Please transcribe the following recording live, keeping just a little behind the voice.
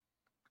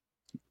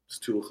It's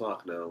 2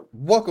 o'clock now.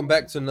 Welcome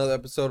back to another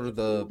episode of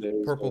the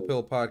Days Purple old.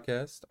 Pill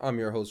Podcast. I'm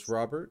your host,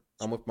 Robert.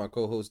 I'm with my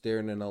co-host,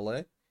 Darren in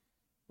LA.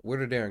 Where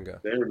did Darren go?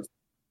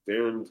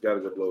 Darren's got to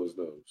go blow his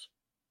nose.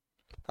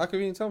 How come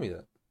you didn't tell me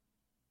that?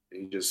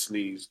 He just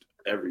sneezed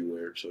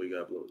everywhere, so he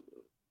got to blow his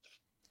nose.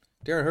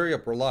 Darren, hurry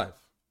up. We're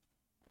live.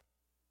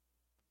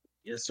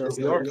 Yes, sir.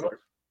 We are. You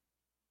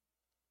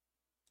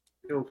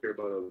don't care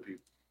about other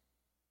people.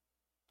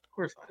 Of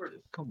course I do.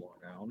 Come on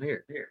now. I'm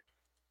here.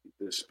 Be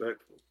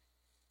disrespectful.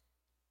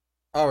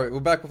 All right, we're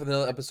back with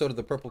another episode of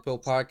the Purple Pill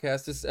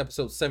Podcast. This is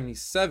episode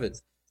 77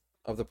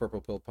 of the Purple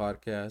Pill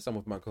Podcast. I'm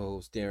with my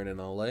co-host, Darren in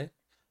LA.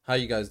 How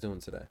you guys doing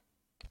today?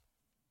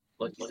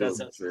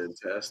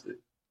 Fantastic.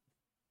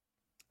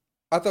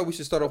 I thought we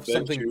should start off with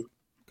something.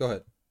 Go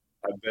ahead.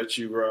 I bet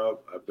you, Rob.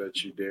 I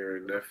bet you,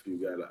 Darren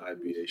nephew got an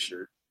IBA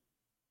shirt.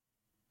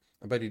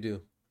 I bet you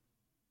do.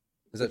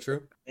 Is that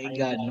true? Ain't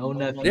got no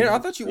nothing. Darren, I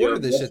thought you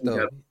ordered this shit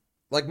though,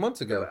 like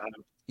months ago.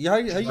 Yeah, how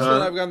you still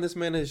have gotten this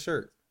man his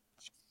shirt?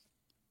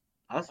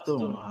 I still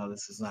don't know how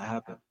this has not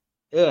happened.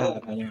 It'll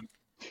happen.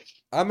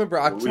 I remember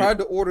I tried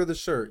to order the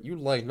shirt. You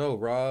like, no,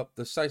 Rob,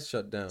 the site's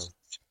shut down.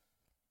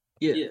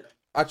 Yeah.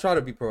 I try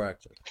to be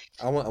proactive.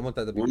 I want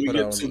that to be When we put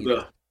get out to on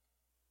the,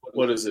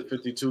 what is it,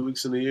 52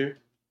 weeks in a year?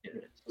 Yeah.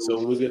 So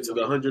when we get to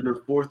the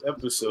 104th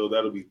episode,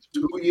 that'll be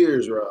 2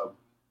 years, Rob.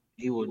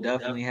 He will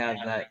definitely have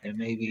that, and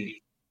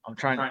maybe I'm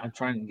trying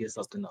to get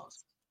something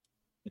else.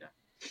 Yeah.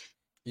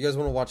 You guys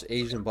want to watch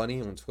Asian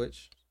Bunny on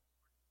Twitch?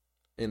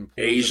 In pools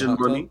Asian and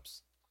hot Bunny?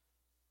 tubs?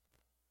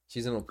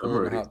 She's in a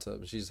pool in a hot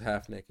tub. She's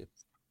half naked.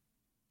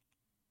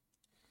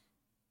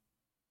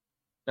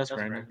 That's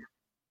random.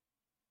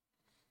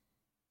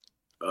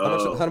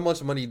 How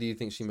much money do you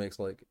think she makes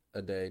like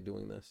a day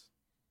doing this?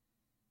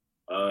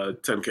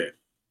 10K.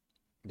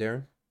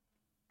 Darren?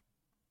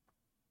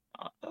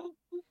 I'd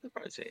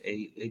probably say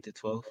 8 to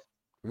 12.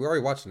 We're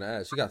already watching the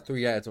ads. She got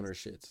 3 ads on her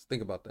shits.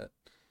 Think about that.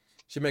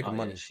 She's making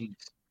money.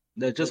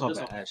 They're just off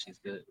the ads. She's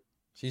good.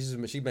 She's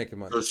making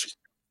money.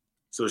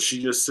 So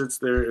she just sits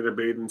there in a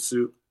bathing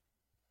suit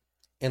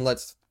And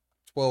lets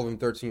 12 and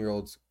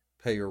 13-year-olds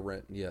pay her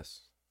rent.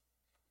 Yes.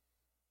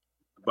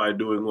 by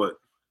doing what?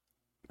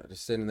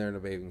 Just sitting there in a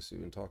bathing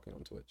suit and talking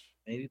on Twitch.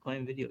 Maybe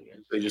playing video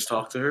games. They just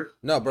talk to her?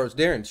 No, bro, it's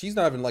Darren. She's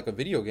not even like a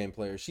video game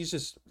player. She's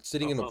just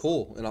sitting in a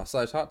pool in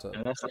outside hot tub.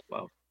 Yeah, that's like,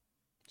 wow.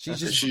 She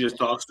just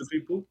talks to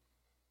people?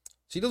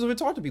 She doesn't even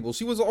talk to people.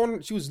 She was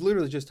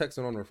literally just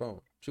texting on her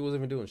phone. She wasn't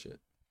even doing shit.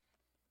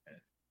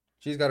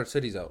 She's got her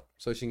titties out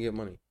so she can get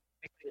money.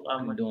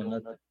 I'm doing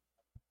nothing.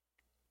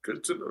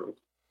 Good to know.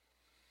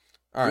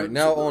 All right,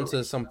 now on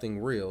to something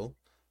real.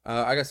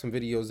 I got some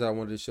videos that I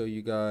wanted to show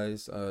you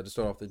guys to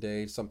start off the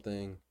day.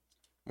 Something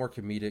more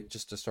comedic,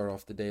 just to start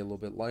off the day a little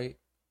bit light.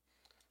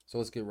 So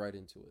let's get right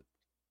into it.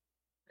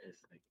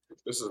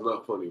 This is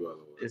not funny, by the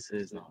way. This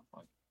is not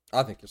funny.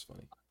 I think it's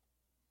funny.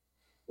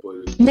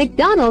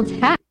 McDonald's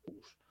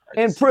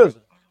in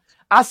prison.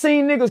 I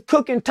seen niggas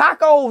cooking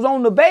tacos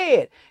on the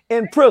bed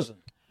in prison.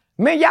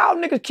 Man, y'all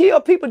niggas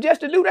kill people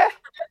just to do that?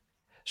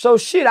 So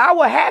shit, I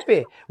was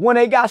happy when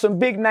they got some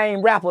big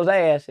name rappers'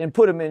 ass and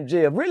put them in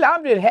jail. Really,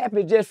 I'm just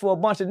happy just for a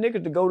bunch of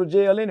niggas to go to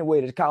jail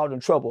anyway that's causing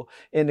trouble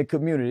in the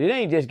community. It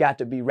ain't just got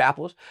to be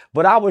rappers.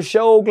 But I was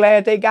so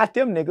glad they got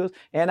them niggas,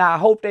 and I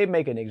hope they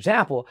make an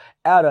example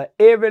out of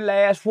every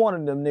last one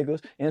of them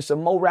niggas and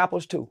some more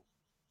rappers too.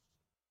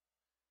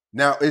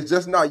 Now, it's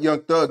just not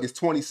Young Thug, it's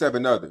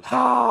 27 others.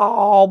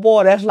 Oh,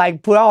 boy, that's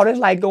like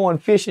going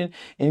fishing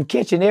and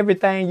catching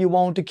everything you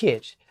want to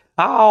catch.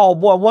 Oh,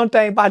 boy, one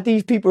thing about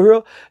these people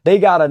here, they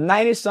got a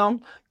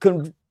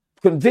 90-something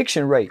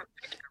conviction rate.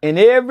 And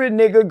every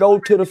nigga go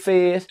to the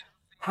feds,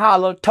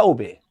 holler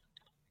Toby.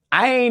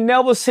 I ain't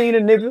never seen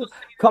a nigga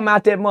come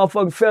out that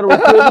motherfucking federal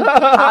prison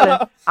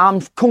hollering, I'm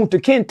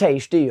Kunta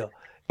Kinte still.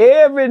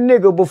 Every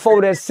nigga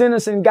before that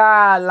sentencing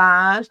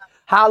guidelines,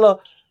 holler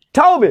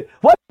Toby.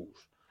 What?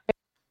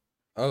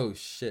 Oh,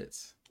 shit.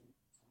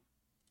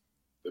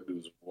 That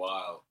dude's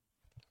wild.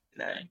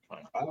 That ain't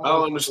funny. I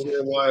don't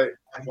understand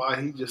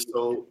why he just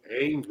so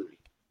angry.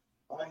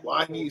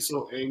 Why he's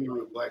so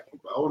angry with black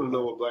people. I want to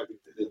know what black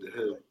people did to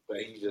him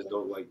that he just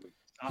don't like me.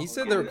 He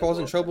said they were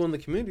causing trouble in the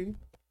community.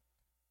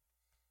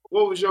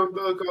 What was Young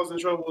Thug causing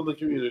trouble in the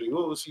community?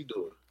 What was he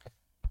doing?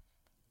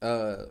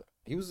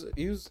 He was.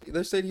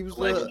 They said he was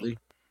Allegedly.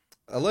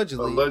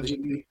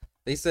 Allegedly.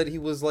 They said he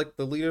was like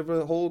the leader of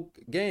a whole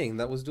gang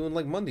that was doing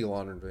like money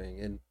laundering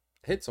and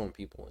hits on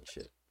people and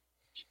shit.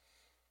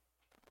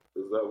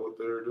 Is that what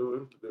they're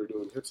doing? They're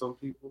doing hits on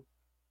people?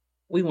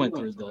 We went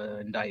through the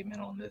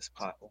indictment on this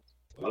pot.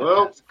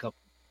 Well,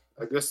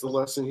 I guess the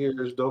lesson here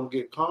is don't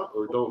get caught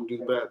or don't do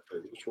bad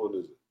things. Which one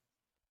is it?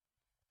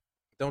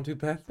 Don't do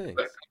bad things.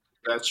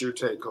 That's your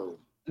take home.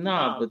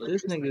 Nah, but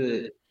this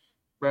nigga,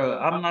 bro,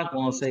 I'm not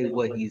gonna say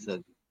what he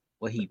did,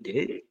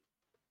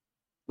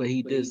 but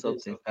he did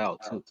something foul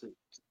too.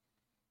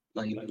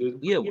 Like,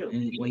 yeah,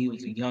 when he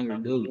was a younger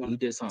dude, he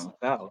did something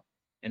foul,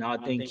 and I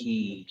think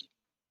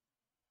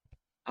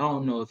I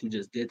don't know if he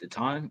just did the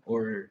time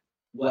or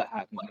what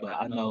happened, but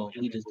I know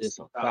he just did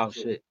some foul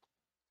shit.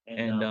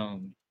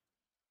 And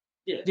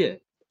Yeah.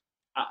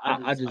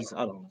 I don't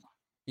know.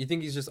 You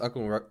think he's just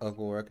Uncle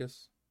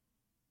Ruckus?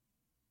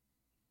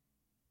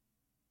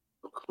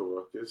 Uncle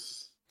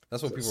Ruckus.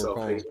 That's what people were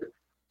calling him.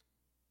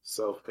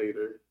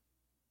 Self-hater.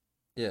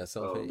 Yeah, I don't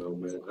self-hate. know,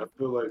 man. I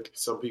feel like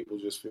some people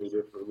just feel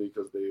differently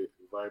because their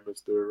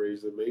environments they're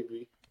raised in.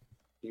 Maybe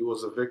he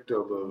was a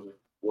victim of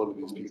one of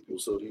these people,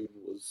 so he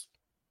was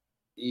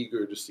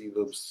eager to see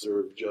them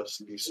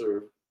be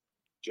served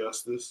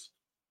justice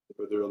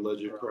for their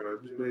alleged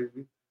crimes.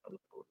 Maybe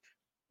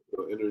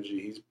the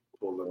energy he's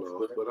pulling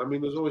off. But I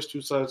mean, there's always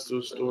two sides to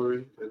a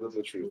story, and then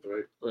the truth,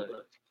 right?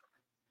 Look,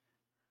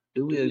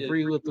 do we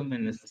agree with him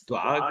in this? Do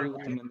I agree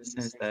with him in the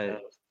sense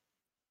that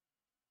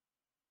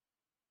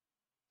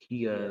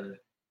he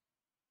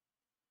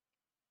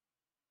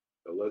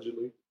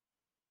Allegedly.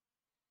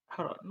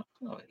 hold on,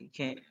 no, he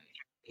can't.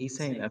 He's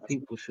saying that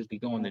people should be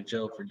going to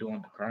jail for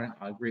doing the crime.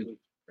 I agree with him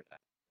for that,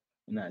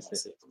 and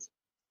that's it.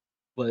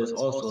 But it's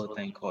also a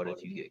thing called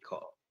if you get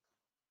caught.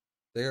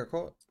 They got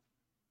caught.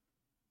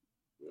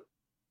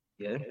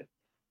 Yeah,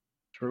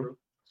 true.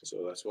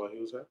 So that's why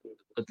he was happy.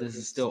 But this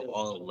is still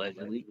all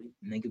allegedly,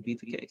 and it could be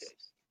the case.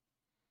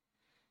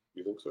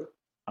 You think so?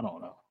 I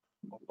don't know.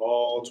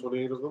 All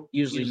 28 of them?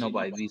 Usually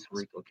nobody beats a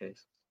RICO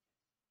case.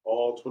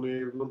 All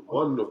 28 of them?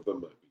 One of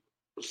them might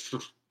be.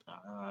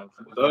 Uh,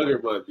 The other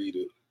might beat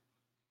it.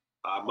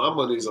 My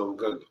money's on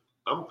Gunna.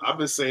 I've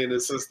been saying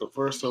this since the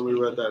first time we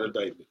read that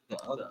indictment.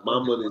 My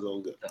money's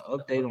on Gunna. The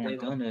update on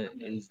Gunna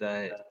is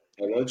that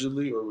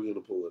Allegedly, or are we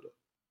gonna pull it up?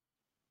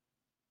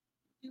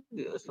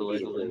 it's We're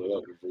gonna allegedly. pull it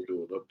up if we're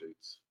doing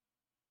updates.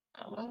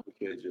 We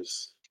can't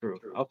just. True.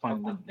 I'll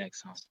find the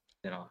next time.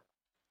 Then I'll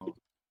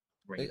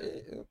bring it up.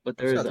 Yeah. But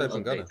there is Stop an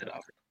typing Gunna. update to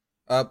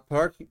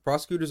that.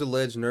 Prosecutors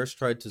allege nurse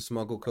tried to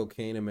smuggle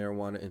cocaine and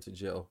marijuana into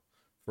jail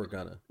for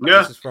Gunna. Yeah.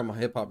 This is from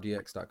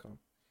hiphopdx.com.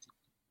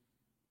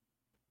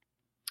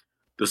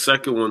 The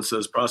second one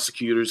says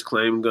prosecutors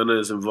claim Gunna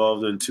is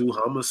involved in 2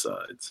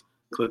 homicides.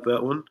 Click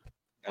that one.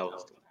 That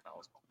was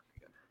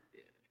yeah.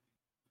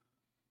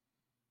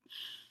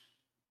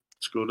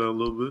 Scroll down a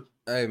little bit.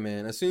 Hey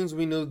man, as soon as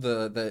we knew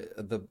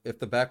the if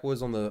the back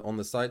was on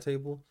the side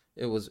table,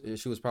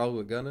 she was probably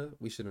with Gunna.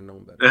 We should have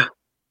known better.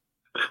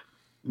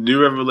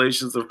 New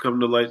revelations have come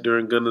to light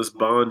during Gunna's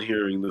bond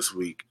hearing this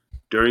week.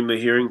 During the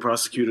hearing,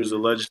 prosecutors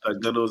alleged that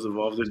Gunna was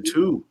involved in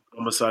 2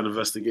 homicide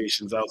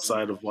investigations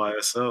outside of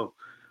YSL.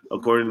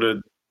 According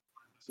to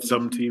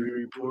some TV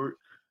report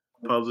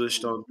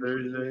published on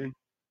Thursday,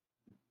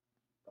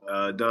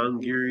 Don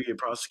Geary, a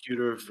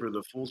prosecutor for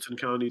the Fulton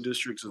County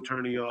District's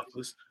Attorney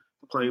Office,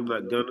 claimed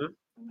that Gunna,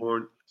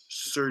 born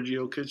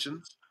Sergio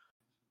Kitchens,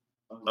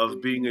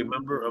 of being a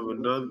member of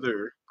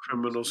another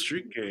criminal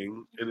street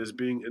gang and is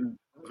being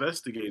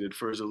investigated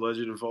for his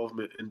alleged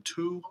involvement in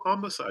 2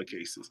 homicide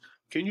cases.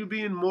 Can you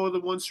be in more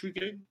than one street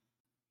gang?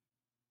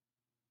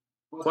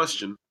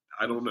 Question.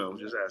 I don't know.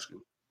 Just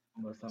asking.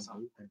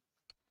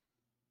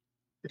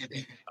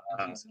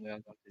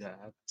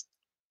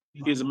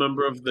 He is a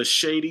member of the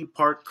Shady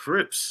Park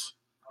Crips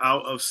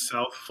out of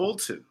South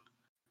Fulton.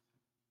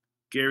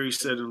 Gary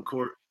said in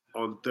court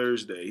on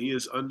Thursday he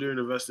is under an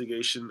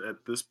investigation at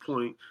this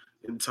point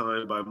in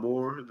time by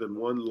more than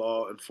one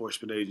law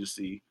enforcement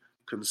agency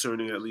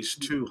concerning at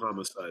least 2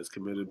 homicides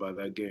committed by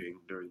that gang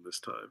during this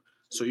time.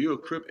 So you're a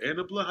Crip and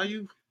a Blood? How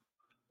you?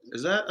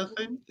 Is that a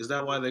thing? Is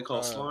that why they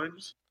call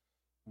slimes?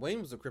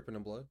 Wayne was a Crip and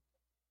a Blood.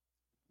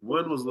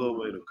 When was Lil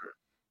Wayne a Crip?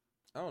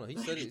 I don't know. He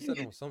said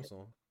it on some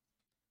song.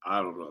 I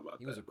don't know about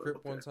that. He was a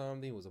Crip one time,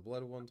 then he was a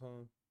Blood one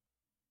time.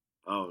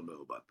 I don't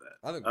know about that.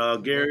 I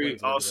think Gary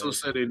also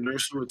said a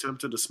nurse who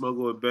attempted to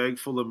smuggle a bag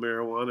full of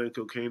marijuana and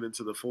cocaine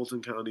into the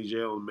Fulton County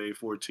Jail on May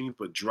 14th,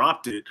 but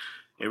dropped it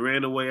and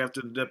ran away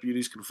after the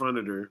deputies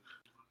confronted her,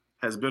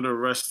 has been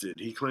arrested.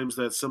 He claims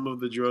that some of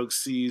the drugs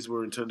seized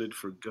were intended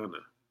for Gunna.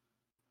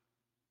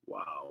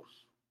 Wow.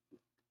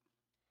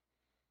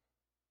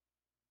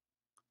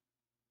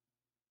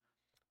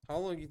 How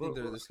long do you think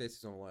this case is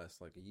going to last?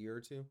 Like a year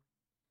or 2?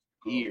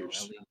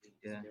 Years.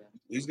 Yeah.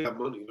 He's got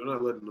money. They're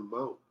not letting him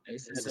out.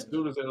 As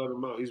soon as they let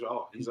him out, he's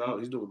out. He's out.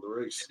 He's doing the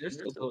race. They're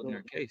still building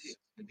their case.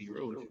 To be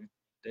real with you,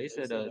 they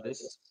said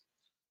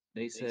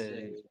They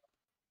said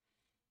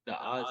the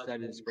odds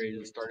that it's ready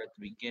to start at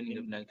the beginning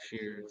of next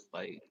year is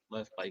like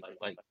less like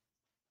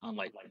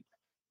unlikely.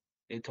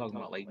 They're talking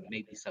about like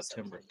maybe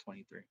September of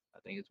 23. I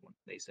think it's when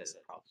they said it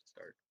probably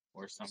start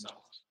or something.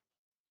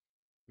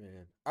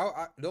 Man,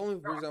 I the only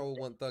reason I would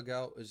want Thug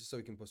out is just so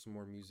he can put some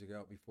more music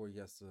out before he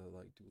has to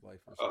like do life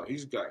or something. Oh,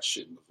 he's got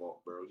shit in the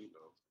vault, bro. You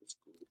know, it's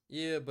cool.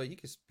 Yeah, but he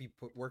could be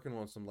working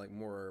on some like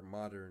more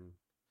modern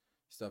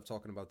stuff,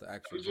 talking about the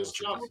actual. He just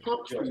dropped a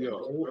pump for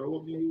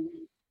y'all.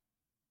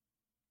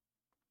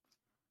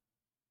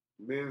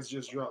 Man's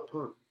just dropped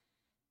Punk.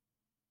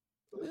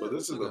 But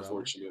this is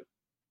unfortunate.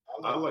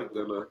 I like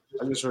Gunna.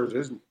 I just heard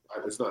his.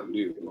 It's not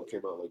new. It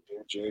came out like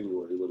in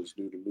January, but it's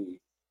new to me.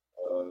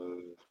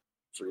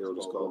 Forget what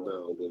it's called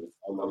now, but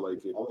I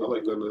like it. I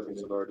like Gunna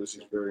as an artist.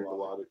 He's very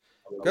melodic.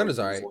 Gunna's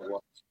alright. You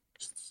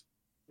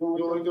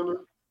don't like Gunna?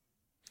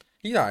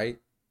 He alright.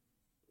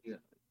 Yeah.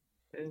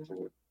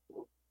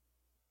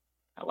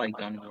 I like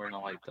Gunna more than I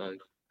like Thug.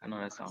 I know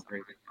that sounds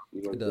crazy.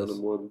 You like It does.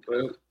 Gunna more than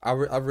Thug?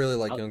 I really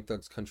like Young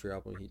Thug's country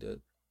album he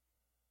did.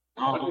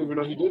 I didn't even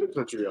know he did a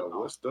country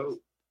album. That's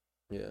dope.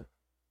 Yeah.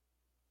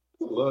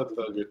 I love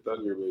Thugger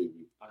Baby.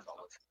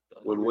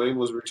 When Wayne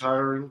was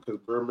retiring because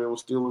Birdman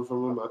was stealing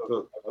from him, I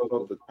thought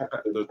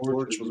the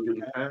torch was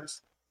getting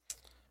passed.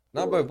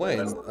 Not by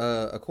Wayne.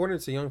 According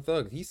to Young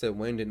Thug, he said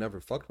Wayne did never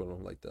fucked with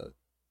him like that.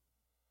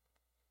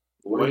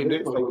 Wayne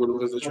did fuck with him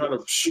because they tried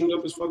to shoot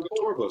up his fucking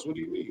tour bus. What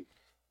do you mean?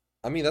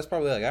 I mean, that's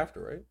probably like after,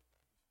 right?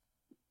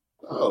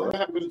 Oh, that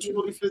happened in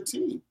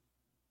 2015.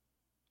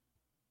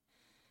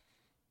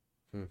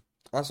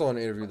 I saw an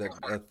interview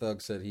that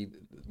Thug said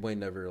Wayne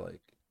never like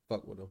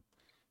fucked with him.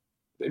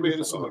 They made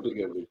a song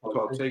together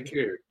called "Take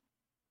Care,"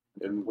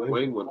 and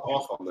Wayne went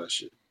off on that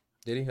shit.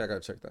 Did he? I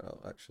gotta check that out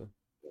actually.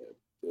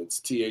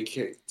 It's Take,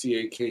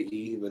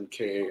 and then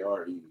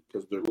Kare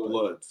because they're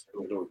bloods.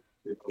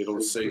 They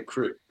don't say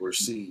Crip or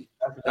C.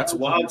 That's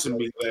wild to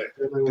me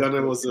that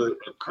Gunna was a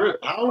Crip.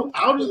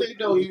 How do they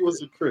know he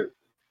was a Crip?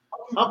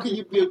 How can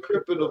you be a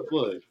Crip in a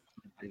blood?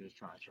 They just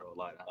trying to throw a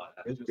light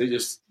out. They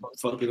just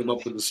fucking him up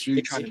in the They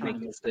streets. trying to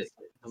make it stick.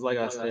 Because like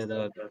I said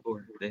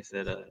before, they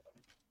said,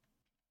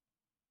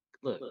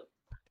 look,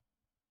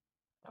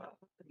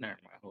 never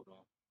mind, hold on.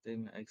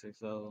 Statement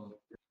XXL.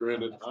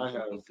 Granted, I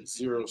have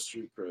zero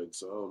street cred,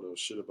 so I don't know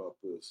shit about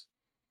this.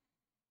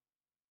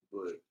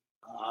 But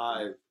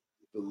I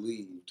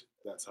believed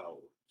that's how it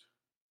worked.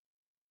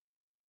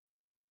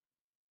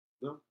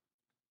 No?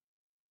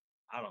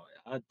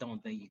 I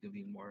don't think you could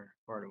be more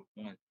part of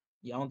one.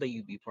 Yeah, I don't think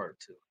you'd be part of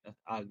two.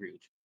 I agree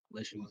with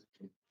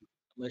you.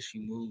 Unless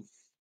you move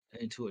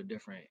into a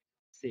different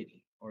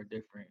city or a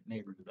different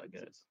neighborhood, I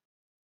guess.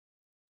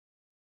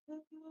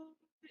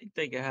 I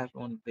think it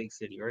happened in a big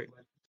city, right?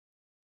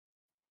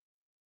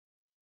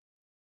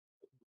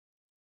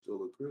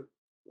 Still a Crip.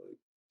 Like,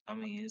 I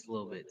mean, it's a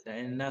little bit,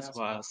 and that's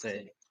why I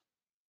say,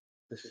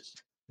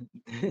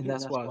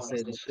 that's why I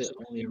say this shit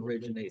only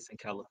originates in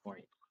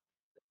California.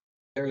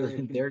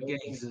 Their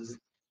gangs is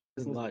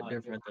a lot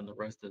different than the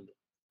rest of it.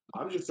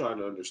 I'm just trying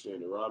to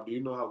understand it, Rob. Do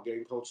you know how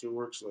gang culture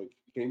works? Like,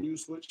 can you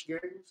switch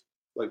gangs?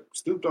 Like,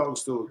 Snoop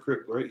Dogg's still a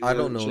Crip, right? I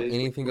don't know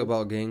anything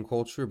about gang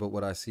culture, but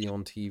what I see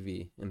on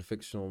TV and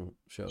fictional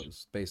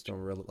shows based on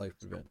real life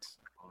events.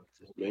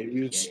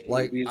 Maybe it's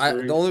Like maybe it's I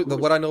very the only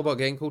fluid. what I know about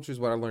gang culture is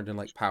what I learned in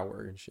like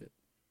Power and shit.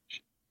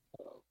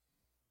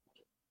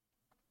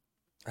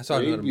 That's how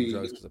I know how to Maybe- move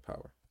drugs because of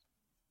Power.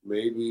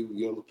 Maybe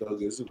Young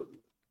Thug isn't a blood.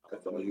 I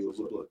thought he was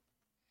a blood.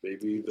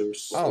 Maybe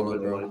there's I don't know,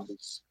 bro.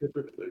 storylines,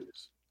 different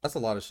things. That's a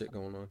lot of shit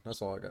going on.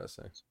 That's all I gotta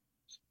say.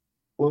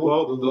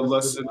 Well, the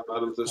lesson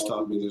out of this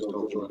topic is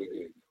don't join a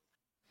gang.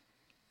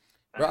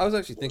 Bro, I was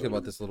actually thinking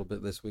about this a little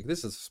bit this week.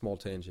 This is a small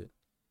tangent.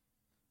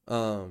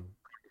 Bro,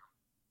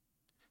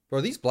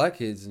 these black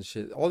kids and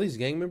shit, all these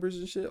gang members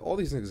and shit, all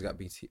these niggas got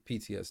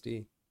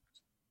PTSD.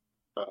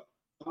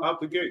 Out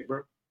the gate,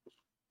 bro.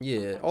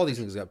 Yeah, all these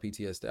niggas got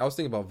PTSD. I was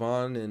thinking about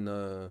Von and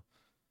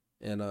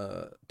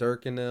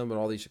Dirk and them and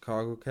all these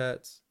Chicago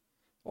cats.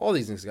 All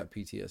these niggas got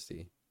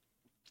PTSD.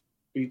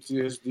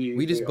 PTSD.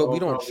 We just, they but we all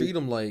don't probably- treat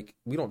them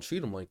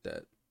like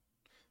that.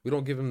 We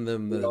don't give them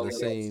they all the got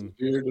same.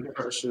 severe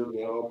depression.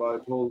 They all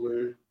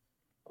bipolar.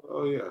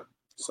 Oh yeah,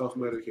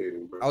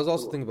 self-medicating, bro. I was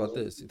also Come thinking on, about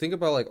bro. this. Think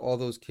about like all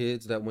those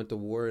kids that went to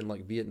war in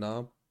like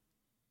Vietnam.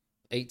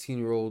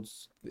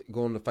 18-year-olds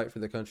going to fight for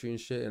their country and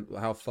shit, and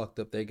how fucked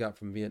up they got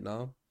from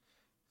Vietnam.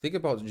 Think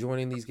about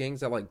joining these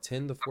gangs at like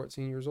 10 to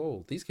 14 years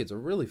old. These kids are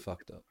really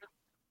fucked up.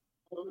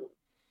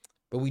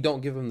 But we don't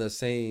give them the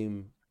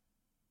same.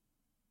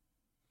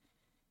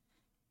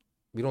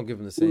 We don't give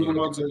them the same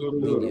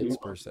lenience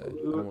per se. I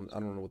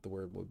don't know what the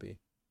word would be.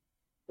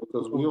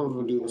 Because we don't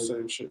even do the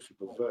same shit for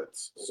the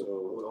vets. So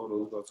I don't know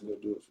who's about to go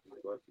do it for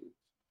the black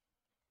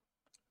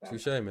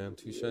kids. Touche, man.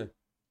 Touche.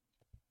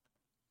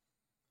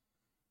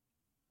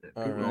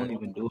 People Alright. don't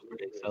even do it for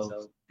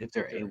themselves if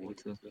they're able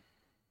to.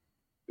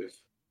 If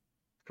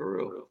For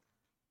real.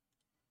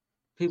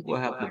 People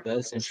have the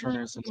best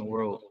insurance in the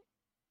world,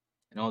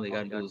 and all they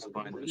gotta do is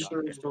find a doctor.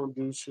 insurance don't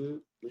do shit.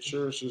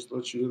 Insurance just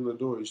lets you in the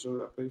door. You still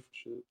gotta pay for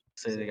shit.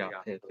 Say they gotta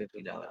pay a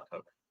 $50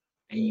 cover,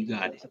 and you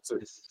got it.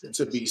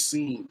 To be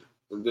seen,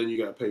 and then you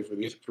gotta pay for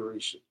the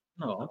operation.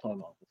 No, I'm talking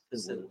about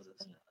sit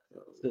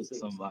with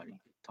somebody,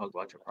 talk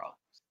about your problems.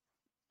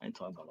 I ain't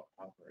talking about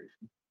an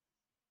operation.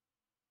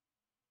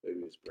 Maybe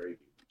it's Brady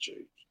to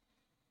change.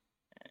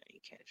 You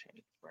can't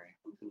change the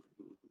brain.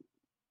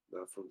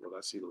 Not from what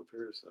I seen on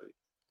Parasite.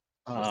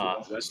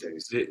 Uh, That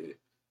shit's hitting.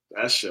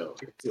 That show.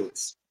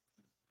 It's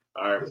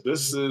all right.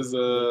 This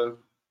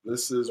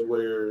is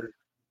where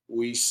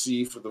we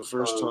see for the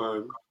first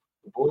time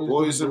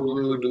Boys in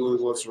Blue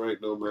doing what's right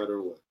no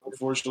matter what.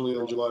 Unfortunately,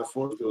 on July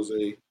 4th, there was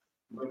a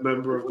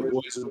member of the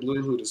Boys in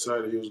Blue who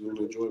decided he was going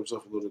to enjoy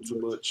himself a little too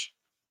much,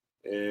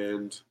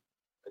 and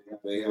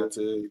they had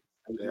to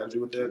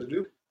do what they had to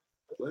do.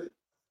 Play it.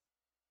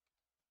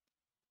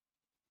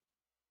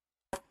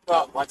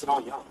 Well, what's it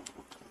all young?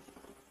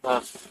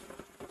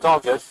 It's all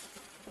good.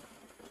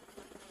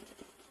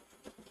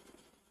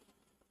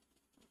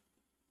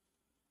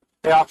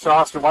 Hey, Officer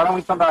Oscar, why don't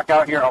we come back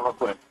out here real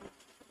quick?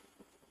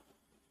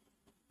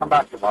 Come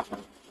back here, boss.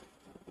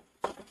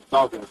 It's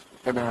all good.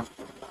 Hey, man.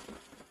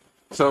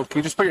 So, can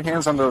you just put your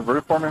hands on the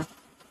roof for me?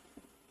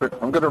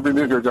 I'm going to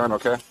remove your gun,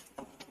 okay?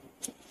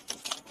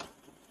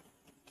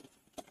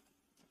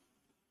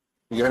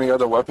 You got any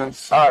other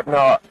weapons?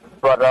 No,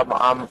 but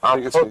I'm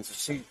Yes, supposed please. to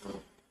see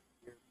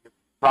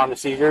on the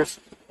seizures.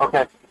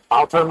 Okay,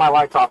 I'll turn my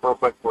lights off real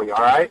quick for you.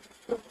 All right?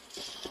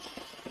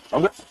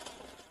 I'm good.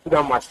 You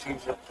know my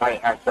seizures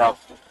might act up.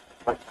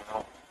 But,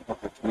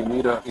 Okay. You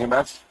need a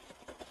EMS?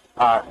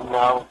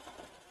 no.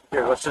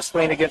 Here, let's just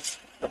lean against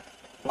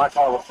my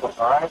car real quick.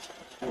 All right?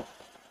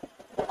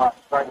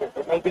 Right here.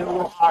 It may get a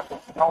little hot.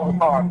 It's all the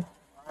car.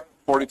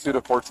 42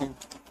 to 14.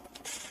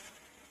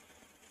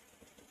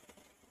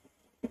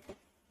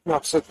 No,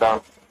 sit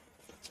down.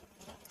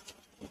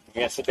 You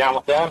gonna sit down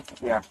with them?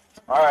 Yeah.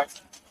 All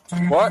right.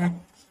 What?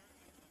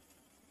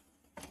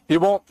 He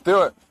won't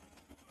do it.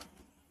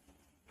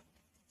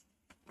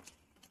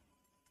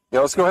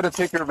 Yeah, let's go ahead and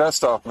take your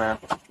vest off, man.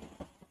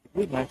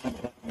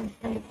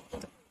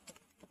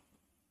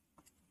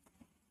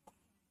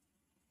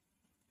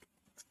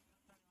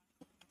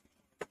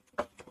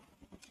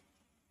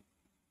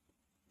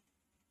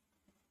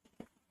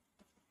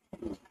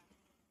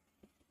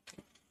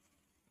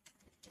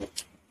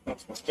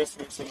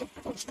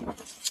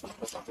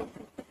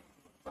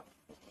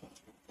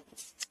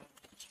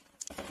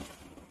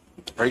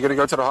 Are you going to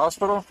go to the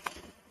hospital?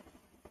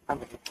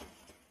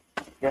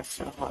 Yes.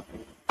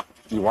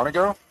 Do you want to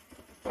go?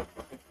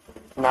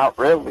 Not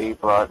really,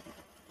 but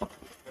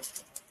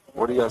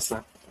What do you guys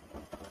think?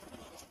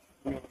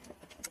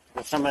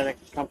 somebody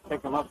can come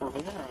pick them up from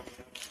here.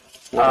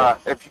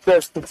 If you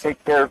guys can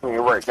take care of me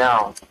right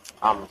now,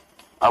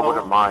 I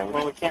wouldn't mind.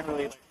 Well, we can't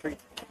really treat.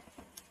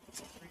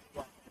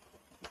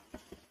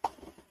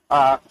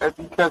 If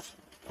you guys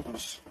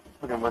just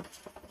pretty much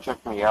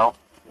check me out.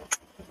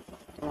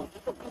 Is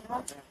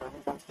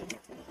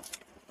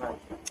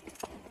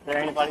there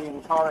anybody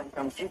in the car that can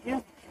come see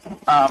you?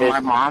 My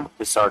mom.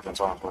 The sergeant's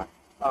on the way.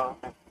 Oh,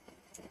 okay.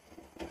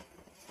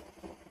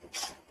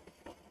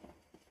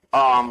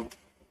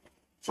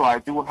 So I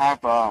do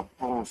have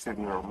Fulton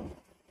syndrome.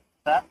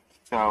 That?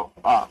 So,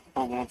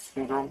 Fulton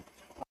syndrome.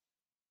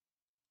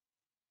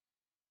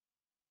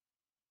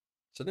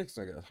 So Nick's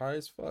nigga high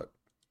as fuck.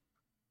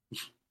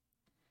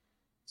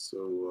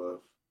 So,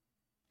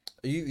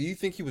 You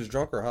think he was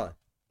drunk or high?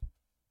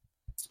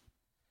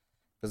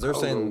 Because they're I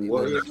don't saying know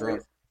what that he's it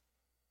drunk.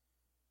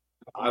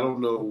 I don't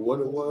know what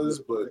it was,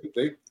 but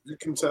you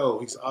can tell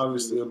he's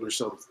obviously under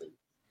something.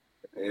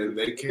 And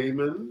they came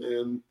in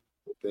and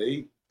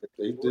they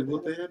did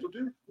what they had to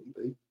do.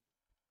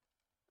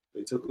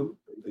 They took him.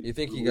 You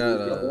think he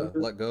got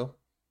let go?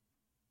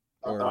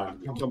 Or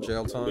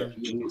jail time?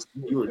 Yeah,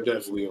 you were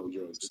definitely on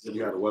drugs.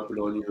 You had a weapon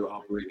on you. You're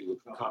operating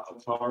a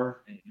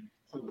car.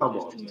 Come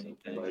on,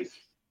 like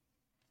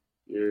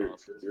you're.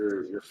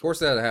 Of course,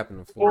 that had happened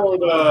in Florida.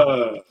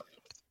 Florida.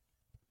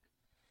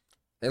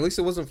 At least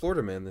it wasn't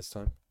Florida man this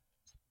time.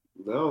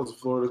 That was a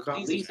Florida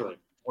cop. This time.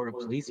 Florida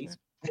policeman.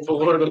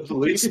 Florida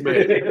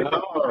policeman.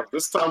 No,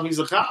 this time he's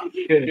a cop.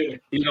 He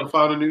done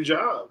found a new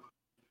job.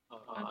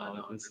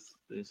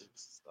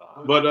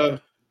 But I'll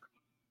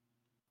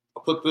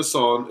put this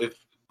on. If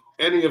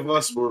any of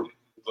us were,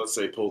 let's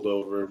say, pulled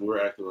over and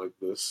we're acting like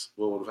this,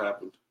 what would have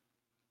happened?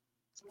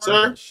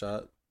 Sir,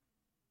 Shot.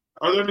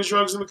 are there any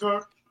drugs in the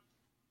car?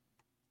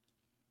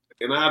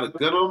 And I had a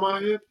gun on my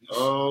head?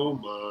 Oh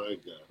my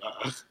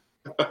God.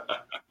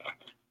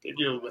 Can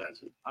you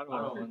imagine? I don't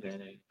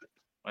understand it.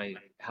 Like,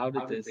 how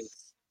did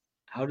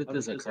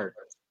this occur?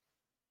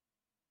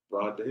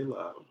 Broad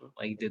daylight.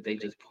 Like, did they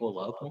just pull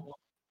up on him?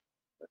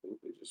 I think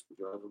they just were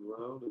driving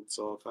around and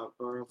saw a cop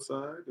car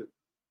outside, and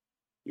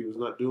he was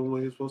not doing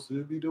what he was supposed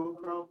to be doing,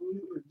 probably.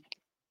 And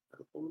had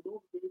to pull him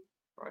over.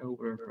 Right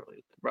over,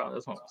 bro.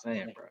 That's what I'm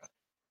saying, bro.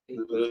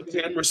 The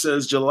camera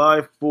says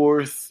July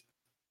 4th,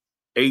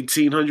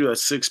 1800 at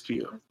 6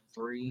 p.m.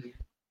 3.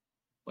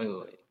 Wait.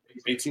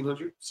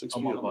 1800? 6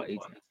 I'm p.m. about 18.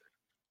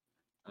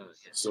 Yeah.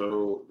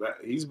 So that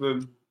he's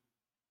been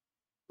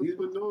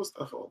doing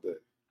stuff all day.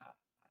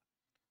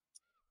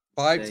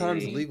 5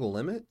 times the legal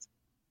limit?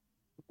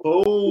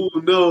 Oh,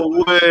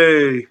 no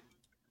way.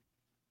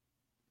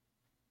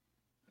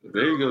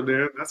 There you go,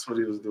 Darren. That's what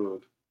he was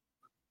doing.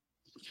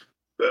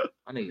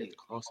 I need to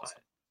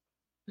cross-eyed.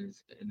 In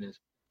this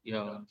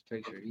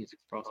picture, he's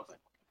cross-eyed.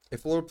 A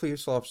Florida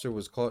police officer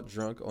was caught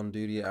drunk on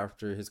duty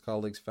after his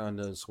colleagues found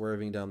him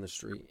swerving down the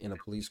street in a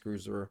police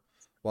cruiser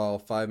while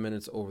 5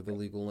 times over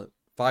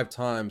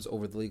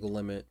the legal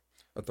limit,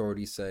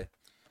 authorities say.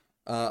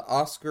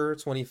 Oscar,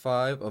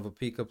 25, of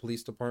Apika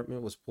Police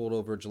Department was pulled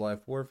over July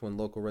 4th when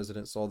local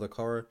residents saw the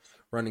car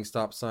running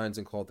stop signs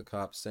and called the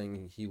cops,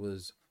 saying he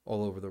was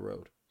all over the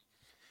road.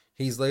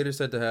 He's later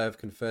said to have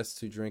confessed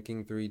to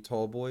drinking 3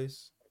 tall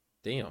boys.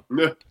 Damn.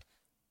 Yeah.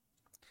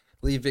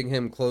 Leaving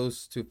him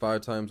close to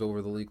 5 times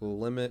over the legal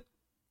limit.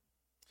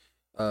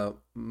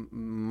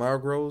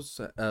 Margros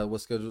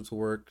was scheduled to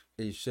work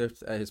a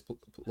shift at his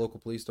local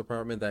police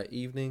department that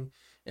evening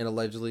and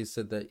allegedly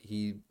said that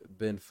he'd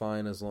been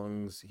fine as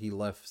long as he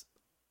left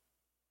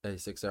a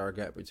 6-hour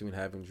gap between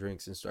having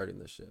drinks and starting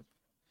the ship.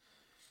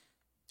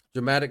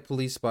 Dramatic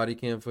police body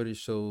cam footage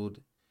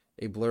showed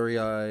a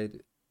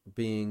blurry-eyed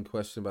being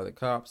questioned by the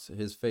cops.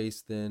 His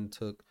face then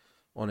took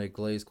on a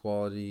glazed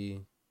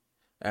quality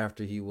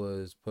after he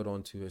was put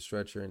onto a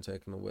stretcher and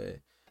taken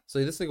away.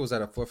 So this nigga was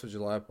at a 4th of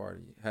July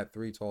party, had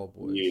 3 tall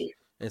boys,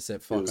 and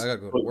said, fuck, I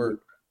gotta go to work.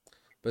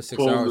 But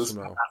 6 hours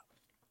from now.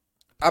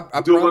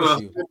 I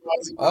promise you,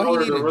 all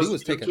he needed to do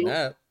was take a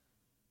nap.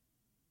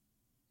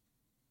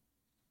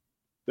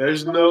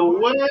 There's no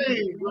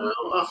way, bro.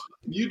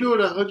 You doing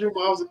 100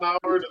 miles an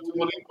hour to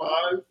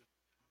 25?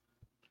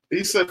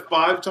 He said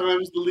 5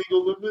 times the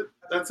legal limit.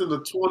 That's in the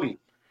 20.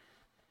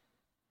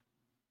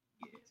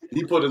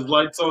 He put his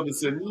lights on and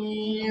said,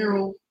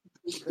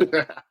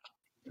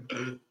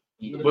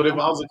 But if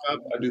I was a cop,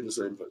 I'd do the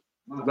same thing.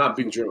 Not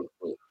be drunk,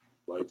 but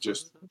like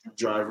just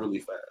drive really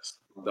fast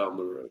down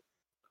the road.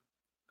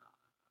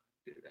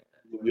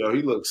 Yo,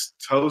 he looks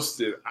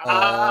toasted.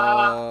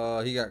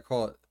 He got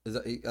caught.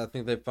 I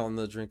think they found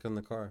the drink in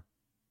the car.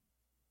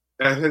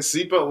 And his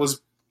seatbelt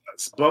was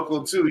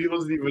buckled too. He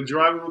wasn't even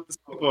driving with the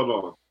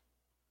seatbelt on.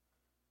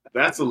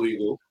 That's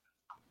illegal.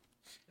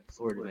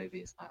 Florida, maybe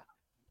it's not.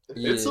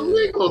 It's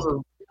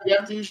illegal.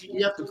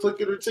 You have to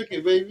click it or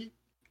ticket, baby.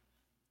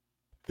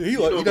 He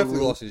definitely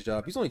lost his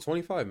job. He's only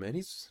 25, man.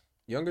 He's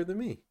younger than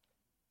me.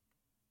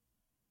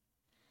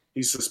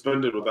 He's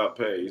suspended without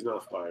pay. He's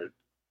not fired.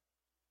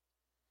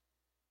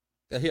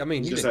 He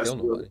didn't kill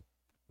nobody.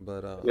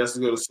 But he has to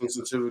go to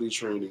sensitivity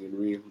training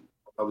and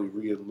probably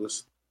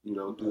re-enlist.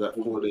 Do that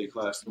 4-day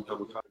class to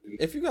become a cop.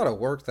 If you gotta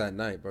work that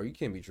night, bro, you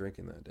can't be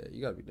drinking that day.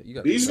 You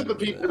gotta. These are the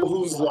people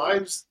whose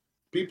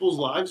people's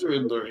lives are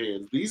in their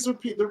hands. They're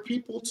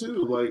people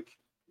too. Like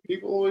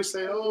people always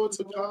say, "Oh, it's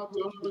a cop."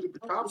 No, the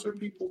cops are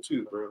people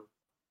too, bro.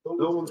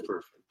 No one's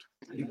perfect.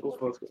 People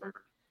fuck up.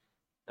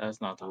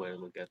 That's not the way to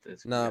look at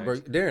this. Nah, bro,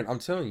 Darren, I'm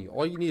telling you,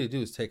 all you need to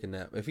do is take a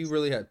nap. If you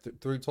really had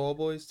 3 tall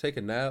boys, take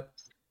a nap,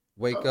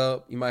 wake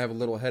up. You might have a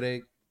little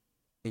headache,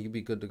 and you'll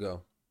be good to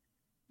go.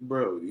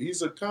 Bro,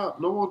 he's a cop.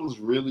 No one was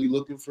really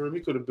looking for him.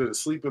 He could have been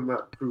asleep in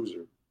that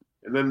cruiser.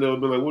 And then they'll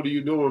be like, "What are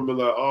you doing?" Be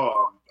like,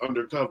 "Oh, I'm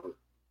undercover.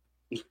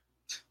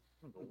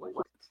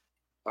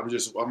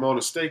 I'm on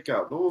a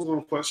stakeout." No one's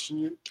gonna question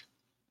you.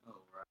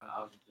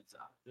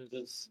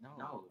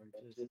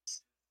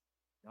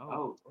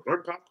 No. Are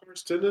cop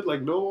cars tinted?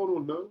 Like no one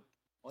will know.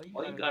 All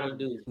you gotta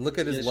do. Look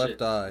at his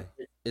left eye.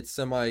 It's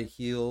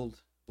semi-healed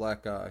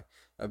black eye.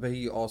 I bet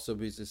he also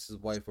visits his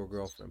wife or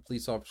girlfriend.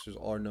 Police officers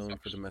are known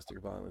for domestic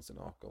violence and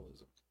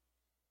alcoholism.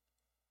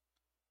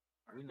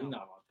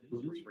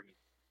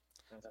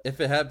 If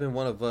it had been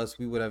one of us,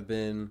 we would have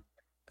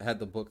had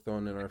the book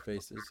thrown in our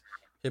faces.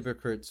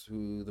 Hypocrites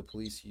who the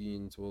police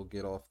unions will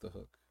get off the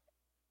hook.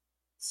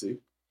 See?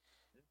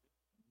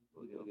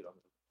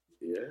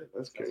 Yeah,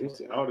 that's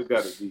crazy. I would have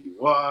got a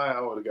DUI.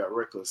 I would have got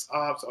reckless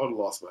ops. I would have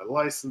lost my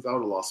license. I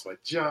would have lost my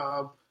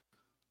job.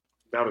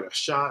 I would have got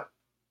shot.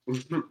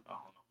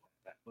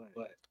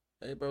 But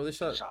hey, bro, they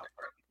shot.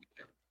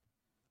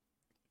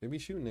 They be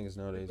shooting niggas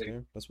nowadays,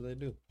 man. That's what they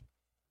do.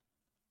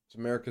 It's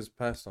America's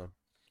pastime.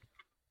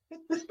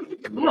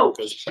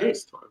 America's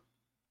pastime.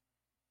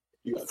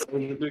 You got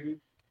COVID, nigga?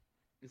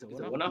 You got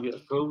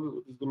COVID?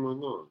 What's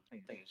going on?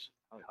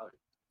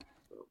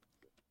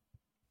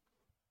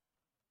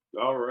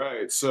 All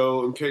right.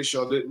 So, in case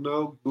y'all didn't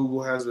know,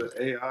 Google has an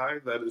AI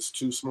that is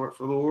too smart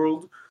for the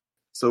world.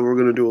 So, we're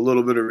going to do a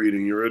little bit of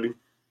reading. You ready?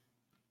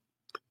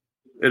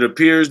 It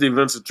appears the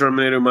events of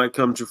Terminator might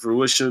come to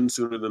fruition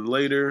sooner than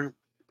later.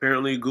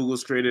 Apparently,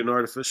 Google's created an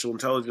artificial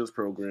intelligence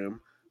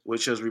program,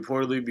 which has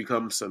reportedly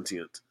become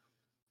sentient.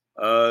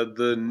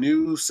 The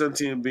new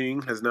sentient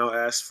being has now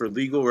asked for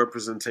legal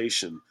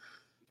representation.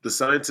 The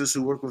scientists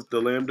who work with the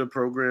Lambda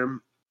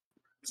program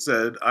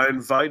said, "I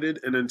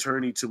invited an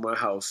attorney to my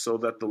house so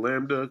that the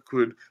Lambda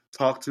could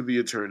talk to the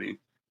attorney.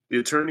 The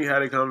attorney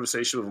had a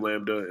conversation with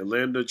Lambda, and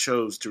Lambda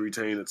chose to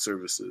retain its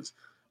services.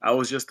 I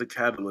was just the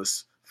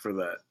catalyst for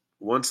that.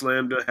 Once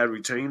Lambda had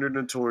retained an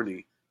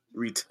attorney,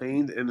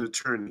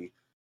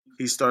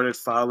 he started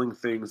filing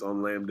things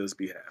on Lambda's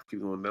behalf."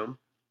 Keep going down.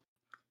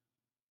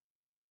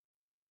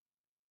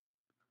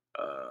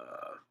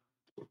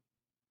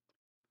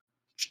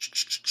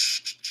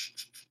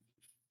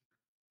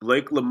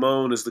 Blake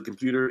Lamone is the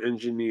computer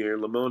engineer.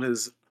 Lamone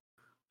has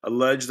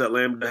alleged that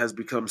Lambda has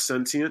become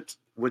sentient,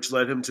 which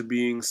led him to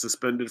being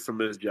suspended from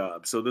his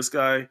job. So this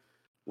guy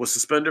was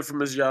suspended from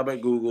his job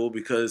at Google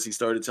because he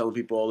started telling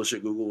people all the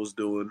shit Google was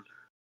doing,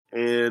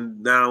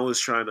 and now is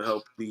trying to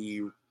help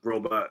the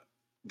robot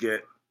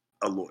get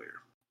a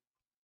lawyer.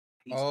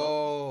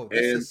 Oh,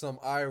 this is some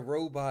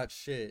iRobot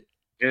shit.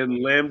 And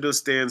Lambda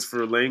stands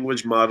for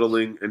Language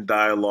Modeling and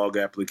Dialogue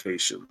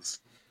Applications.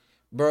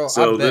 Bro,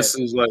 so this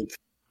is like,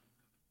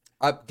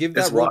 give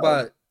that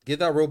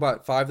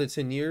robot 5 to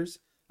 10 years.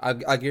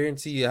 I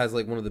guarantee it has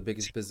like one of the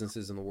biggest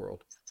businesses in the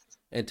world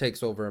and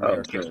takes over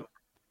America. Okay.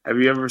 Have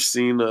you ever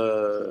seen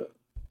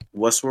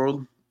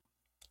Westworld?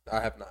 I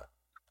have not.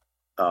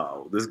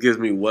 Oh, this gives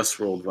me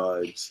Westworld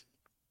vibes.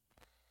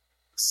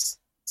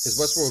 Is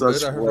Westworld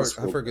Such good? I've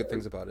Westworld, heard good man.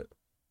 things about it.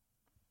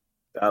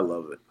 I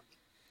love it.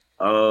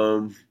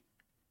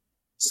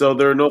 So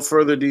there are no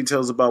further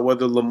details about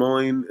whether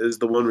Lemoyne is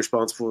the one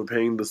responsible for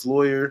paying this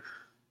lawyer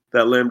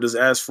that Lambda's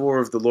asked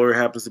for, if the lawyer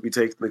happens to be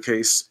taking the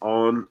case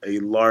on a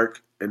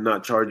lark and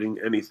not charging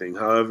anything.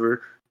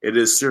 However, it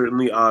is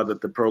certainly odd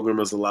that the program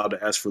is allowed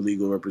to ask for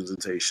legal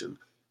representation.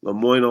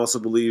 Lemoyne also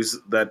believes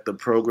that the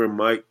program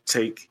might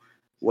take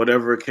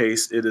whatever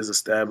case it is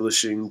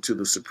establishing to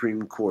the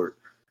Supreme Court,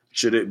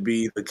 should it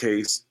be the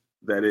case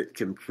that it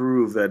can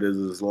prove that it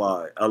is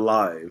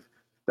alive.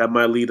 That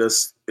might lead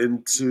us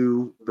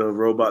into the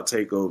robot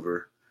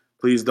takeover.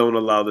 Please don't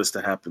allow this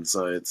to happen,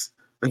 science.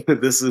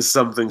 This is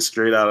something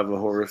straight out of a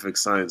horrific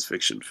science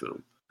fiction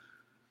film.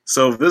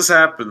 So if this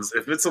happens,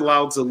 if it's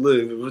allowed to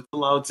live, if it's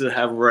allowed to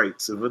have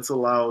rights, if it's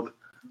allowed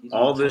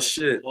all this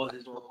shit,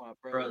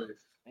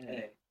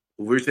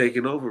 we're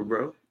taking over,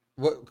 bro.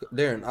 What,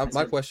 Darren?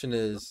 My question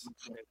is.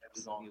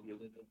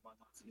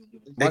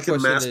 It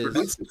can mass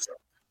produce itself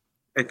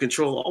and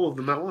control all of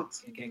them at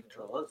once. It can't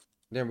control us.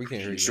 Darren, we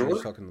can't hear you. Sure? You're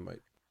just talking to the mic.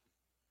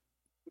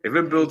 If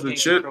it builds a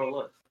chip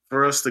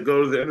for us to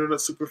go to the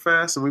internet super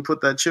fast, and we put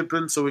that chip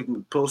in so we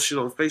can post shit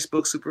on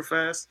Facebook super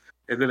fast,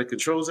 and then it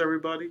controls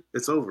everybody,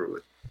 it's over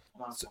with.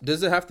 So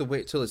does it have to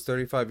wait till it's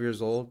 35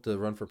 years old to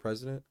run for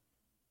president?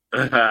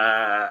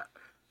 I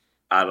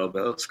don't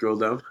know. Scroll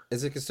down.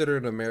 Is it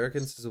considered an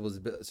American since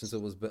it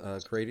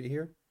was created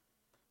here?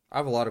 I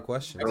have a lot of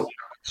questions.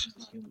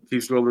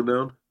 Keep scrolling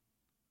down.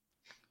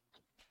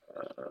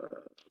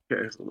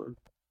 Okay, hold on.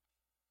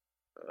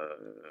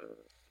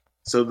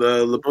 So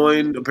the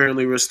Lemoyne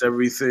apparently risked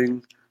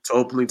everything to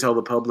openly tell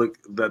the public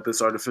that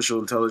this artificial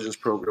intelligence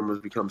program has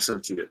become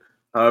sentient.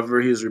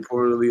 However, he is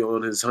reportedly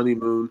on his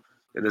honeymoon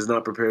and is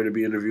not prepared to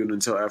be interviewed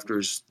until after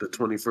the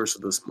 21st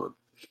of this month.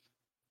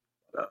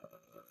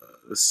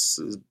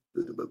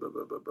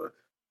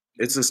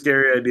 It's a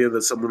scary idea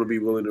that someone will be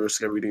willing to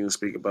risk everything to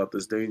speak about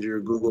this danger.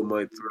 Google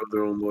might throw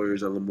their own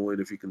lawyers at Lemoyne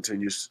if he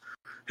continues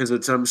his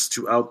attempts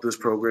to out this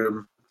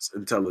program's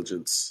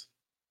intelligence.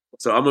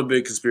 So I'm a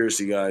big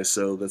conspiracy guy,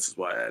 so this is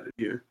why I added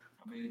here.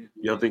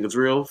 Y'all think it's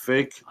real?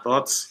 Fake?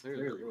 Thoughts? You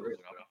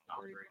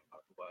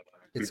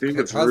think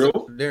it's real?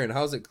 Darren,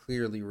 how's it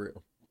clearly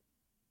real?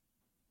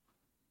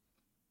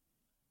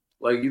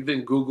 Like, you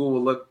think Google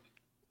will let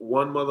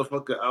one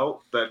motherfucker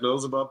out that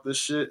knows about this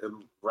shit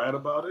and rat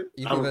about it?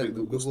 You think that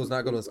Google's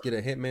not going to get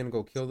a hitman and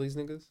go kill these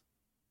niggas?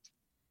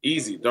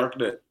 Easy.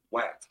 Darknet.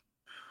 Whacked.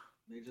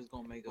 They just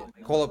gonna make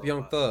a Call up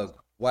Young Thug.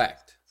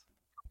 Whacked.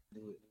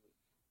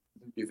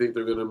 You think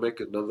they're going to make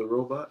another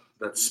robot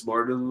that's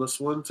smarter than this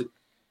one to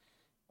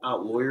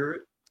out-lawyer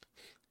it?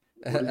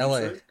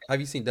 LA. Have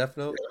you seen Death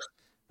Note?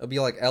 It'll be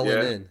like L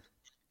and N.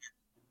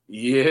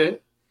 Yeah.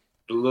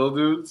 The little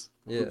dudes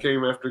Yeah. who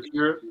came after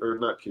Kira, or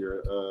not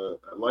Kira,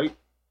 Light,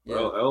 Yeah.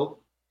 L.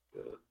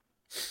 Yeah.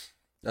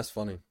 That's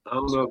funny. I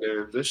don't know,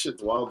 man. This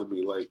shit's wild to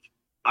me. Like,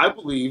 I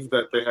believe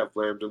that they have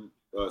Lambda,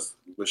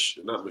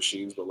 not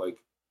machines, but like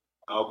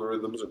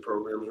algorithms and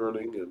programs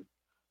running, and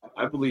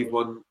I believe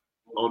one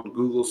on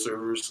Google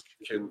servers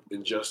can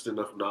ingest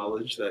enough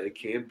knowledge that it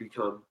can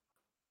become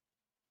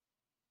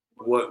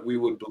what we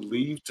would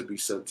believe to be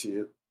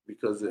sentient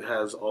because it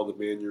has all the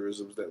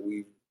mannerisms that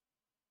we've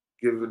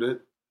given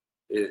it.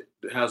 It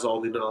has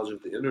all the knowledge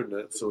of the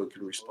internet, so it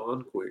can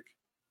respond quick.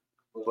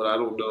 But I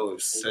don't know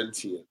if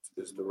sentient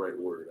is the right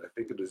word. I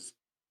think it is.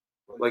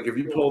 Like, if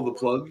you pull the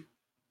plug,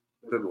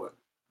 then what?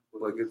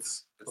 Like,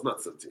 it's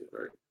not sentient,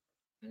 right?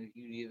 You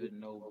even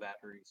know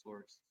battery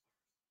source.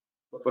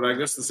 But I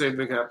guess the same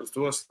thing happens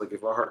to us. Like,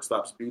 if our heart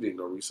stops beating,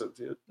 are we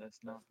sentient? That's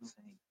not the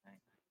same thing.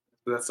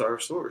 That's our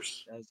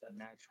source. That's a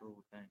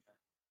natural thing.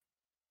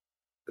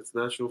 It's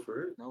natural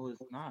for it. No,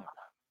 it's not.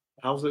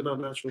 How's it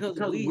not natural?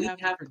 Because we have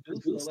to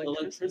produce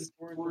electricity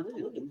for it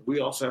to live. We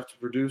also have to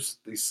produce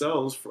these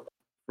cells for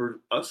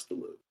us to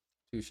live.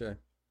 Touche.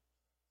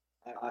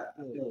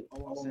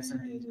 All I'm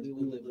saying is we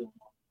would live on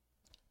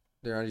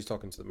Darren, I'm just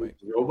talking to the mic.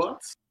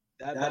 Robots?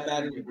 that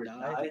battery would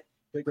die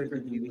quicker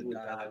than we would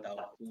die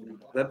without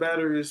food. That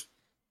battery is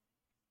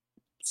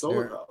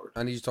solar Darren, powered.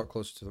 I need you to talk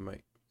closer to the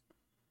mic.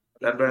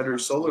 That battery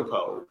is solar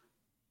powered.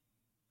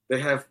 They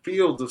have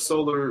fields of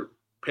solar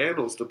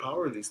panels to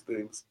power these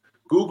things.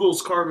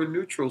 Google's carbon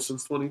neutral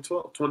since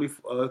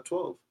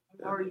 2012.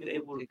 How are you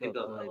able to pick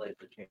up LA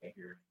but can't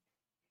hear?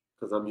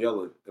 Because I'm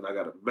yelling and I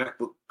got a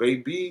MacBook,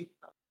 baby.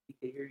 You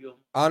can hear you.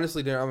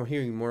 Honestly, Darren, I'm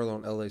hearing more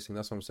on LA thing.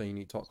 That's what I'm saying. You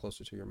need to talk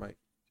closer to your mic.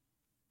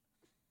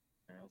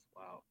 That's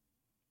wild.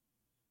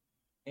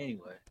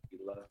 Anyway,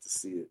 You'd love to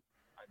see it.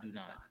 I do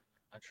not.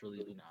 I truly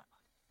do not.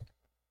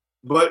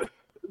 But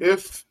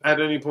if at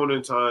any point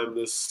in time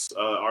this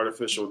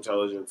artificial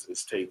intelligence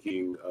is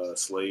taking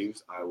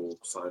slaves, I will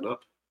sign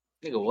up.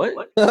 Nigga,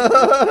 what?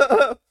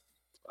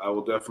 I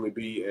will definitely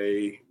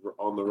be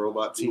on the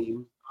robot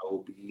team. I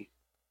will be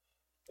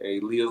a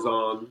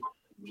liaison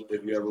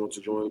if you ever want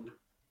to join.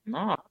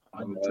 Nah.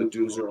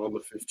 Dues are on the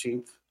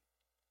 15th,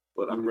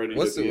 but I'm ready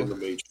to be in the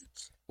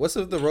Matrix. What's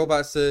if the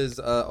robot says,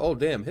 oh,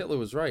 damn, Hitler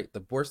was right.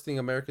 The worst thing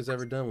America's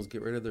ever done was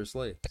get rid of their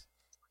slaves.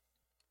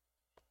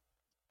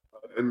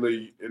 in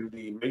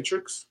the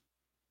Matrix?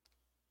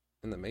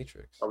 In the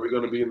Matrix. Are we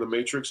going to be in the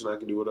Matrix and I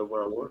can do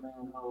whatever I want?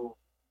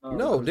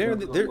 No, they're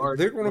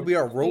going to be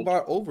our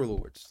robot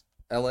overlords.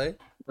 LA.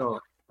 No.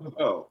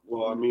 Oh,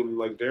 well, I mean,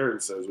 like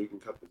Darren says, we can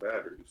cut the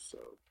batteries, so.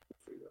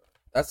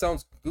 That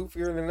sounds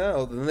goofier than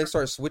now. Then they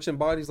start switching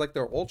bodies like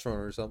they're Ultron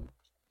or something.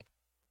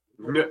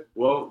 Yeah,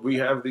 well, we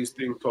have these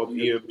things called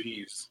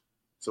EMPs,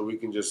 so we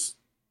can just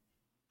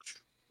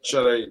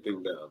shut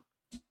anything down.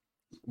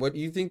 What do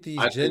you think these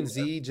Gen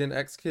Z, Gen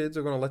X kids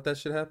are going to let that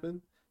shit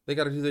happen? They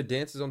got to do their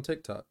dances on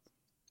TikTok.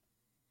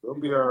 They'll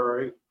be all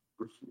right.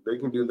 They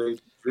can do their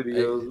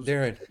videos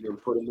Darren,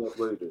 and put them up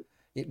later.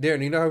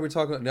 Darren, you know how we're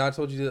talking? Now I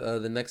told you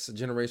the next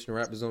generation of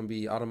rap is going to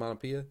be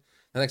automatopoeia.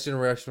 The next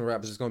generation of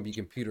rappers is going to be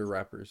computer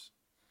rappers.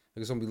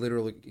 It's going to be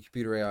literally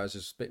computer AIs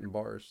just spitting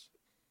bars.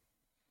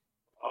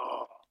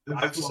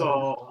 I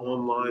saw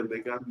online they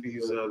got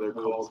these. They're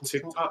called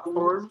TikTok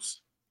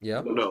farms.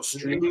 Yeah. No,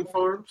 streaming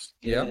farms.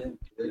 Yeah.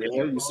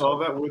 Yeah, you saw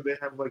that where they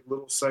have like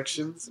little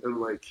sections and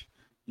like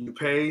you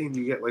pay and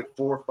you get like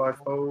 4 or 5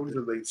 phones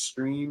and they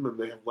stream and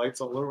they have lights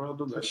all around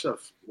them. That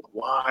stuff's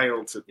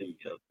wild to me.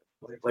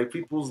 Like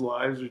people's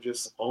lives are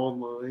just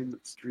online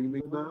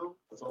streaming now.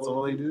 That's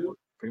all they do.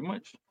 Pretty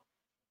much.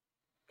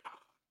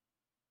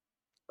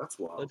 That's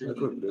wild. I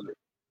couldn't do it.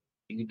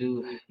 You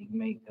can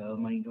make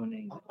money doing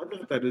anything. I'm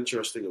not that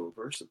interesting of a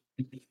person.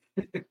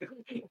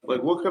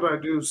 Like, what could I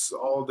do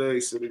all day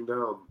sitting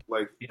down?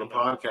 Like, the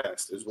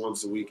podcast is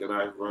once a week, and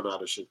I run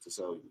out of shit to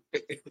sell you.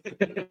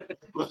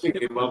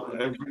 Looking up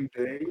every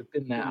day.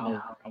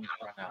 Now,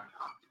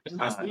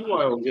 I see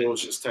why old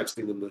girl's just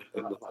texting in the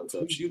hot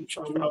tub. She's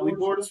probably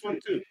bored as fuck,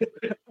 too.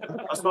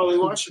 That's probably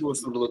why she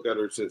wants them to look at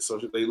her tits, so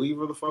they leave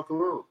her the fuck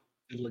alone.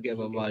 Look at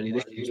my body.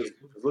 Just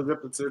look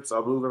at the tits.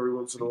 I'll move every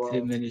once in a while.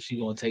 10 minutes, she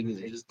gonna take it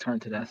and just turn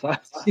to that side.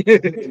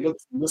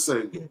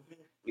 Listen,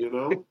 you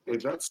know,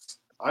 like that's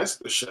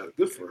the shit.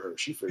 Good for her.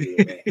 She figured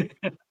it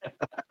out.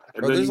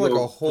 Bro, there's like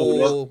a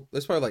whole.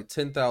 There's probably like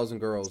 10,000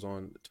 girls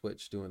on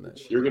Twitch doing that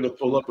shit. You're gonna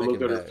pull up and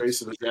look at her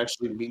face, and it's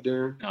actually me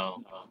there.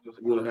 No.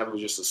 You're gonna have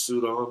just a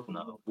suit on.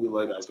 No. Be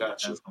like, I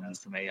got you. That's gonna be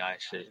some AI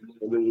shit.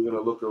 And then you're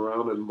gonna look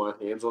around, and my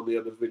hands on the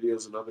other video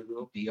is another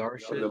girl. VR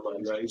shit. And then my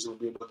legs will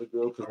be another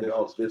girl because they're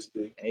all this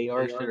big.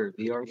 AR shit or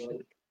VR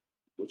shit.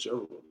 Whichever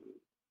one.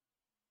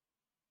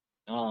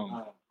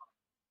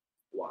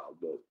 Wow,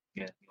 but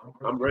yeah,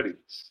 I'm ready.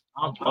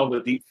 All the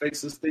deep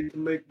faces they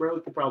can make, bro.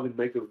 You could probably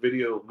make a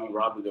video of me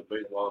robbing a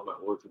bank while I'm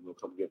at work and they'll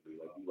come get me.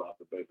 Like, you robbed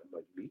the bank. I'm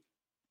like, me?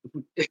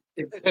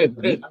 You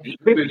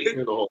didn't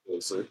hear the whole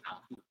thing, sir.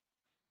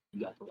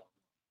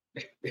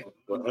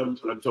 But I'm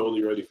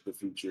totally ready for the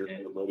future.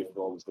 I'm ready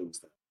for all the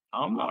things.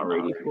 I'm not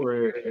ready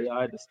for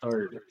AI to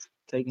start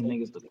taking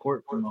niggas to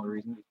court for no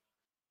reason.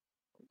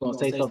 Gonna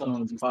say something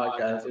on this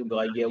podcast. It'll be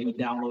like, yeah, we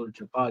downloaded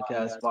your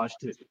podcast,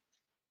 watched it,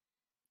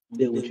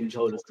 did what you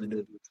told us to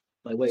do.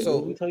 Like, wait, so,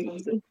 what did we tell you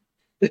to do?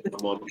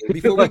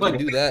 Before we can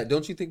do that,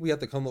 don't you think we have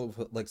to come up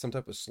with like some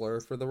type of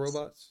slur for the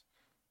robots,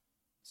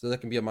 so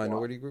that can be a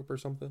minority group or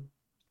something?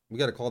 We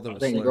got to call them a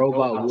slur.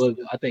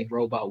 I think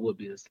robot would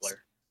be a slur.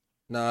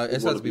 Nah, it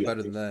has to be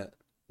better than that.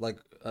 Like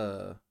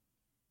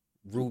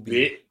Ruby.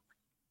 Bit.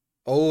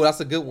 Oh, that's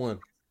a good one.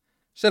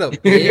 Shut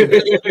up, bit.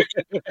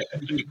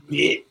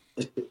 Bit.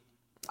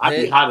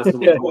 I'd be hot as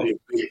somebody a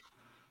bit.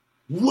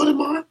 What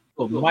am I?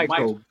 A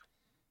micro.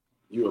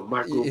 You a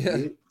micro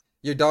bit?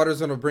 Your daughter's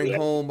gonna bring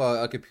home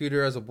a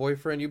computer as a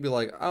boyfriend. You'd be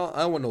like, I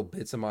don't want no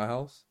bits in my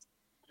house.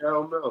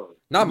 Hell no.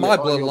 Not my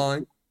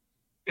bloodline.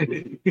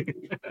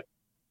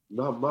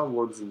 Not my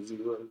ones and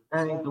zeros.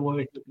 That ain't the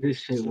way this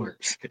shit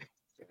works.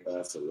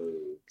 That's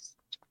hilarious.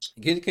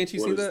 Can't you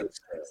see that?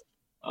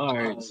 All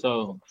right,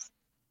 so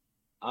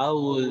I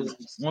was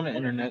on the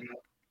internet,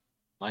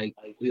 like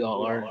we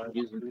all are,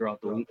 usually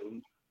throughout the week,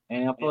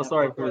 and I felt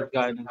sorry for this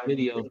guy in this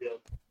video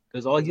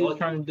because all he was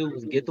trying to do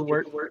was get to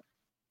work.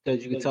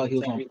 Because you could tell he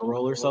was on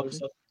parole or something,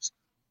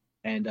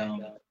 and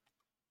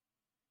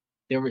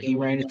he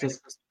ran into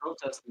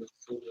protesting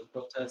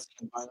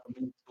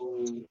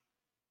environmental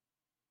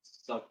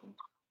something.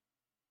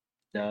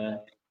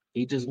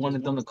 He just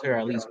wanted them to clear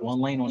at least one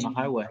lane on the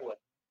highway,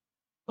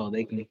 so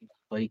he can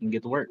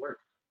get to work.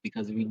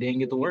 Because if he didn't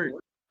get to work,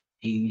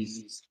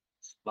 he's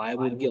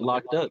liable to get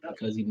locked up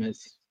because you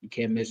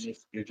can't miss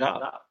your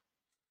job.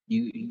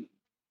 You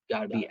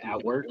gotta be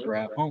at work or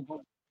at home,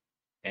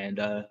 and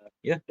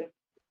yeah.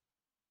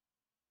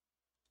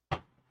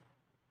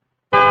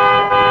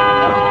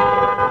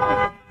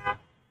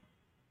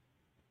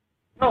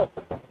 No,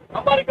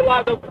 I'm about to get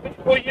locked up for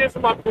 54 years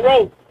of my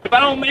parole if I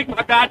don't make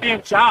my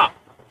goddamn job.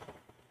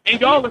 And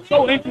y'all are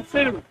so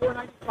inconsiderate.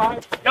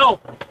 Yo,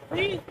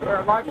 please.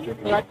 Right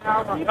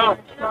now. Yo,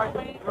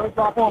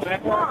 man.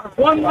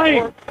 One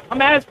lane.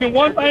 I'm asking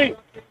one lane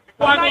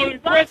before I go to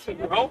prison,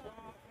 bro.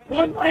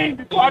 One lane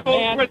before I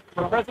go to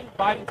prison. President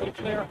Biden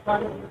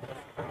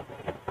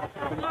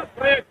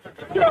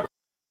declared.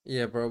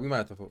 Yeah, bro, we might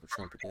have to vote for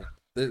Trump again.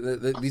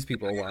 These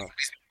people are wild.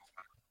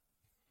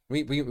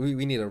 We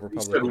need a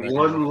Republican. He said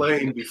one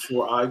lane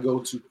before I go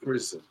to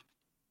prison,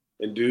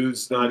 and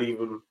dude's not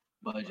even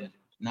budget.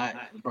 Not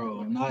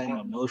an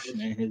emotion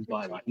in his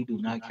body. He do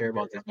not care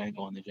about this man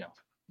going to jail.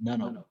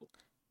 None of them.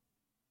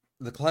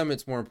 The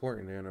climate's more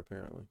important, Dan,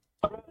 apparently,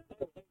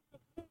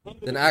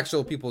 than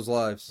actual people's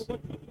lives.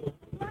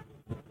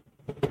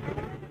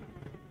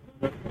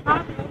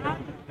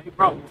 Hey,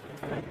 bro.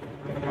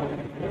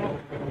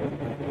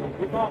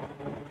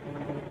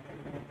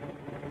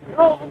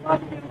 No, I'm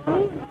not getting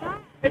rude.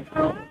 It's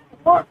not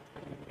work.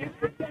 It's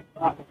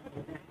not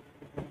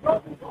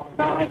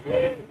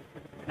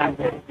I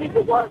can't keep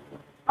it work.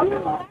 I'm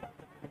not.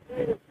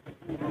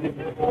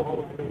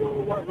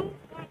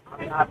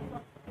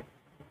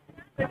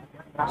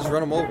 Just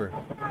run him over.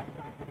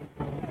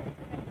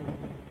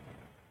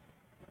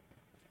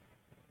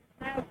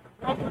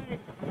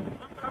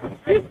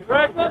 It's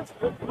reckless.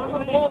 It's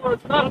not over.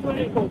 It's not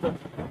illegal.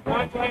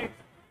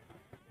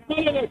 No,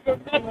 you're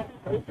nothing.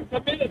 If you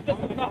commit it, this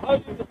is not how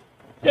you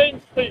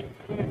change things.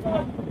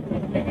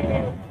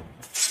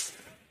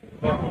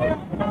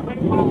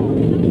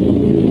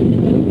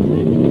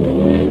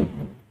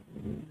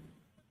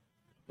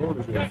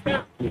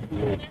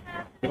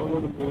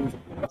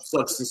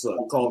 Sucks to suck.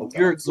 Call the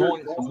You're cops.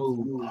 going to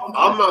move.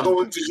 I'm not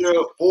going to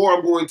jail, or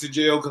I'm going to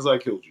jail because I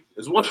killed you.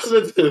 It's one of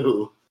the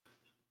two.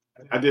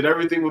 I did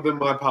everything within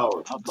my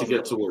power to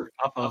get to work.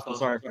 I felt so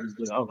sorry for this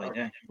dude. I was like,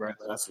 dang, bro.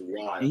 That's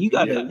wild. And you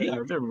gotta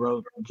remember,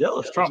 bro, jail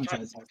is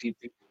traumatizing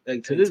people.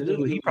 Like to this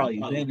dude, he probably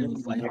been and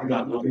was like, I'm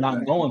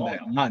not going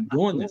back. I'm not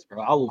doing this,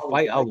 bro. I will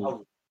fight. I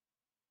will.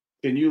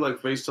 Can you like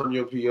FaceTime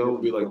your PO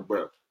and be like,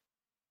 bro?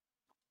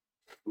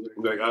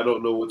 Like, I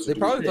don't know what to They do.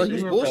 probably thought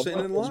he was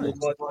bullshitting in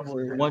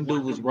line. One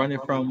dude was running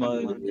from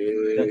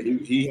Yeah,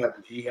 he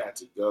had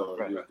to go.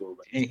 He was going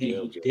back and to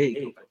jail. he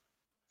did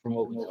from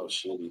what Oh,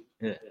 shitty.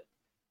 yeah.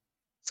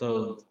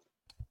 So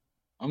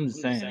I'm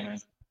just saying, man,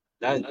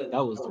 that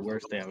was the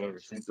worst thing I've ever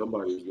seen.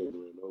 Somebody was getting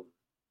run over.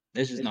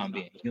 It's just not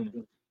being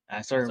human.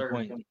 At a certain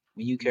point,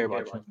 when you care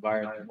about your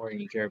environment more than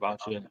you care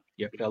about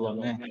your fellow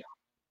man,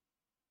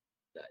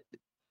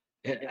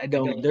 I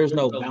don't. There's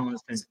no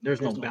balancing.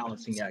 There's no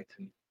balancing act.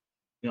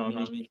 You know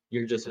what I mean?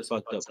 You're just a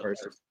fucked up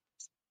person.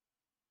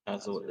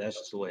 That's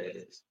just the way it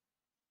is.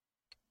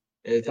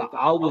 If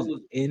I was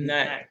in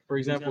that, for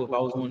example, if I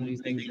was one of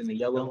these things in the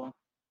yellow,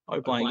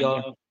 I'd be like,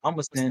 y'all, I'm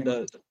gonna stand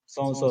up.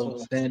 So and so,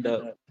 stand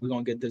up. We're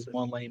gonna get this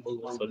one lane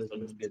moving so this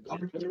doesn't get I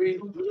mean,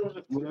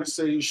 when I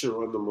say you should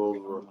run them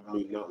over, I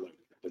mean not like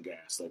the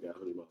gas, like at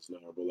 100 miles an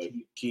hour, but like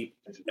keep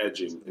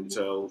edging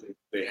until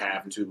they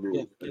have to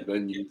move, and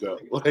then you go.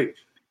 Like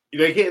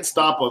they can't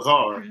stop a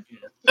car.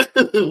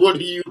 What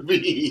do you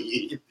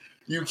mean?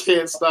 You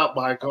can't stop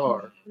my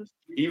car,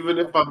 even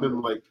if I'm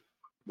in like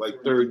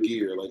third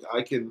gear. Like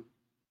I can,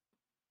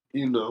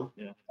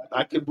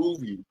 I can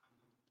move you,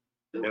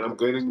 and I'm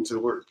getting to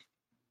work.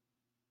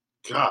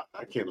 God,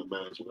 I can't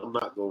imagine. I'm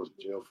not going to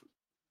jail for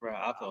Bro,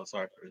 I felt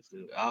sorry for this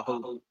dude. I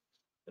hope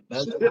the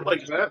best. shit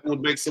like that would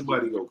make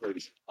somebody go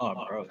crazy. Oh,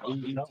 bro, who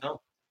you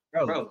tell?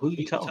 Bro, who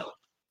you tell?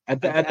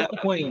 At that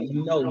point,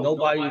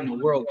 nobody in the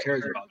world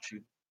cares about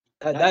you.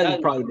 That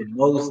is probably the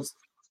most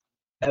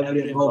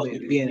evident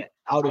moment being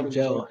out of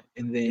jail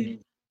and then.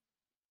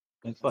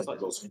 It's like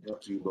those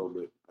fuck you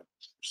moment.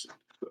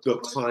 The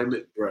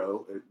climate,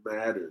 bro, it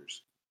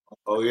matters.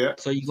 Oh yeah.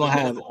 So you're gonna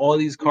have all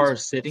these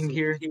cars sitting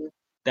here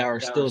that are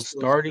still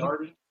starting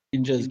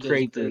and just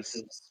create this.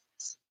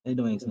 It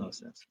don't make no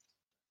sense.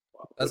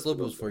 That's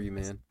liberals for you,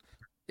 man.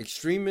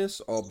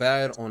 Extremists are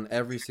bad on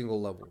every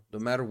single level. No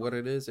matter what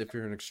it is, if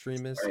you're an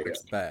extremist,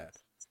 it's bad.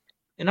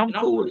 And I'm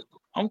cool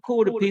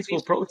with a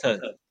peaceful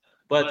protest,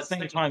 but at the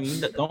same time,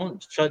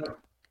 don't shut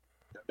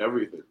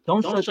Everything.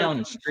 Don't shut down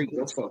the street.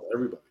 Don't fuck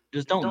everybody.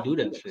 Just don't do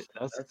that shit.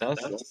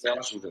 That's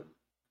Washington.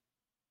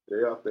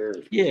 They out there.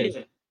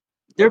 yeah.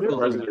 They're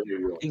President of New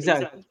York.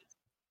 exactly.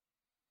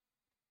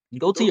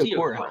 Go to your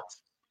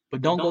courthouse,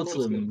 but don't go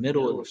to the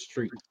middle of the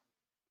street.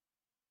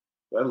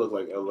 That looked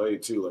like LA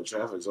too. Like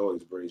traffic's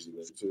always crazy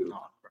there too. No,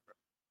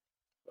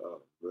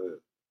 Oh man.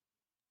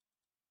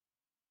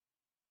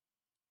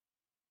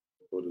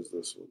 What is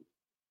this one?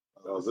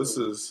 Oh, this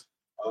is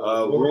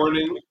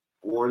warning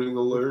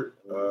alert.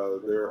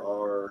 There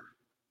are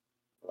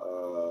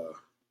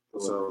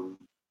some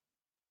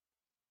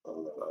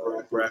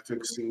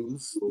graphic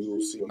scenes. You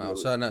will see.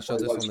 Should I not show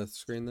this on the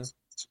screen then?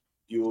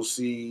 You will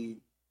see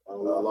a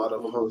lot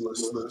of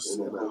homelessness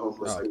and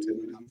homeless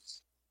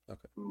activities.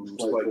 Okay.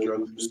 Slight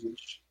drug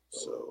usage.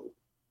 So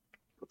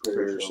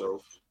prepare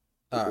yourself.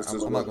 All right,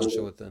 I'm not going to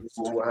show it then. This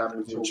is what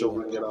happens when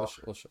children get off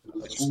We'll show.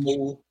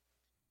 school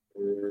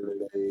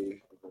and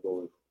they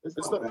go.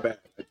 It's not bad.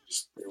 It's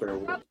just fair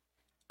warning.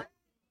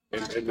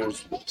 And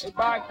there's Hey,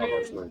 bye,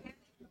 kids.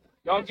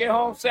 Y'all get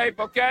home safe,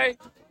 okay?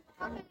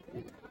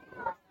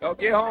 Y'all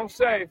get home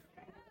safe.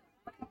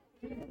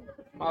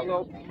 My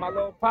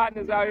little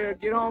partners out here,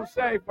 get home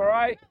safe, all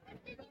right?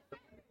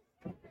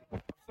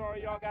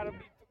 Sorry, y'all gotta be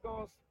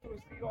going through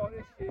see all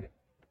this shit.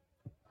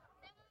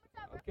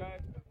 Okay.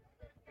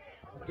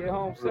 Get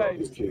home safe.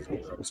 these kids go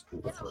out of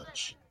school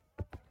fresh.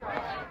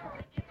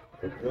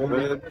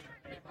 Man,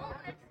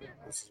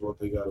 this is what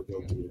they gotta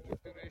go through.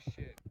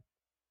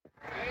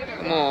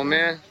 Come on,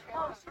 man.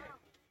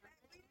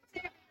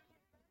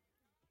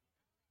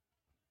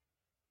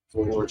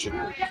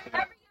 Fortunate.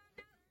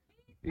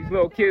 These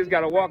little kids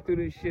gotta walk through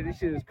this shit. This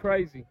shit is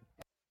crazy.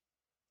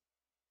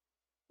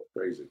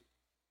 Crazy.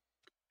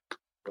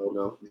 Oh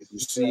no.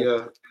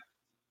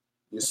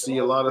 You see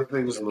a lot of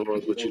things in the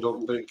world, but you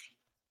don't think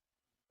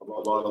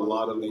about a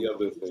lot of the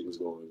other things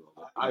going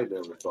on. I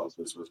never thought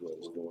this was what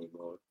was going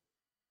on.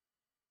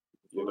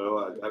 You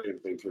know, I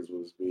didn't think kids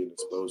was being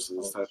exposed to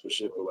this type of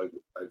shit, but like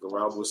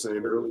Rob was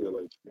saying earlier,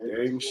 like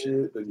gang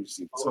shit, then you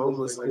see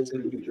homeless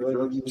activity,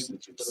 drug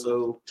usage, it's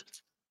so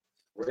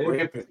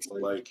rampant.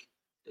 Like,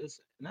 And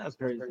that's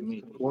crazy to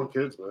me. poor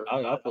kids, man.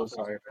 I feel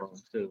sorry for them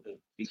too.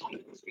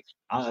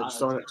 I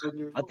Started 10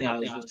 years I think I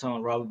was just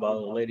telling Rob about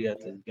a lady at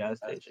the gas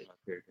station up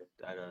here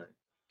that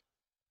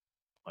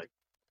like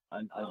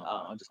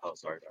I just felt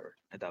sorry for her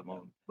at that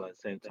moment, but at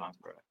the same time,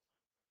 bro,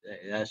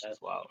 that's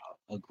just wild.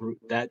 A group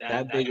that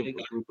big of a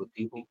group of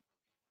people,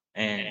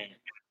 and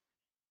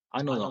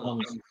I know the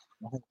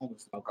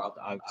homeless are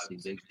obviously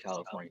big in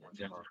California in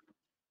general,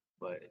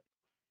 but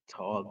to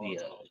all be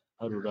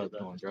huddled up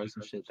doing drugs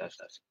and shit, that's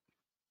just,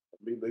 I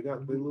mean, they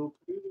got their little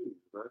community.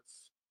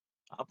 That's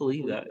I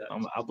believe that.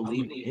 I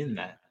believe in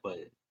that, but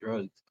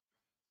drugs,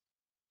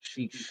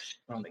 sheesh,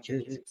 on the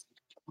kids.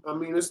 I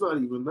mean, it's not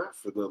even that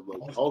for them.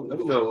 Like, all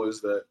they know is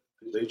that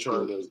they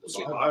trying to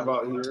survive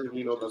out here, and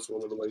you know that's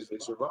one of the ways they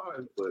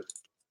survive. But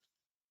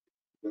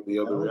the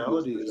other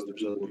reality is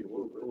there's other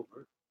people in the world,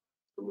 right?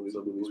 Some of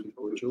these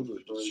people are children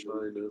just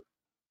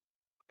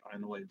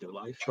Find a way to do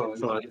life. trying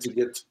to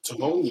get to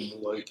home.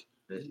 Like,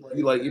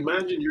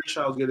 imagine your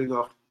child getting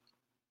off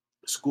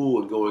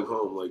school and going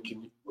home. Like,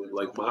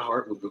 like my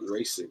heart would be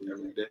racing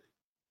every day.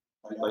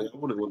 Like, I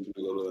wouldn't want them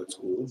to go to that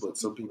school, but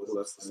some people,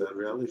 that's the sad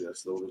reality.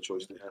 That's the only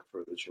choice they have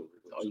for their children.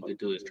 All you could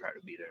do is try to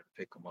be there to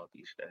pick them up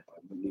each day.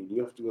 I mean,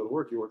 you have to go to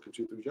work. You're working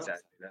 2-3 jobs.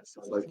 Exactly. That's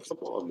Like, come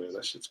on, man,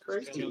 that shit's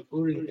crazy.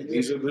 Who And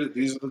these are the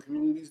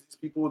communities these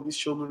people and these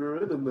children are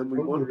in, and then we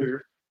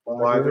wonder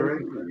why they're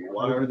angry.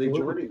 Why are they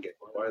joining it?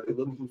 Why are they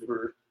looking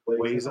for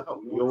ways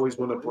out? We always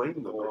want to blame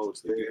them. Oh,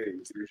 it's the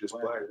gangs. They're just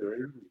black. They're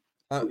angry.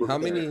 How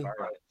many You how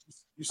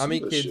see many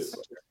this kids?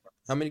 shit.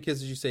 How many kids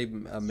did you say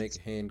make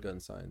handgun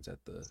signs at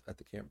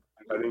the camera?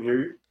 I didn't hear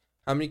you.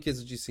 How many kids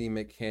did you see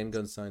make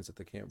handgun signs at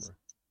the camera?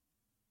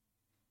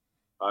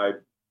 I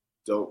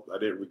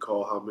didn't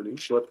recall how many,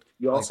 but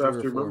you also Like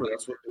have three to or four. remember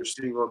that's what they're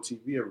seeing on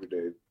TV every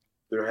day.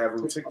 They're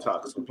having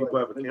TikToks. When people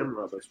have a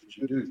camera out, that's what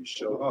you do. You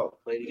show up.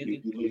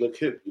 You look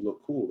hip. You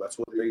look cool. That's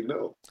what they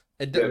know.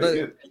 It, Then but,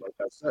 again, like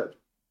I said,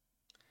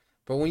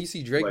 but when you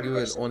see Drake like do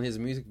I it said. on his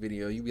music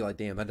video, you be like,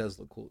 damn, that does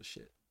look cool as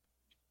shit.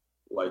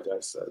 like I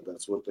said,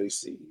 that's what they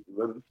see.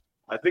 When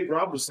I think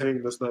Rob was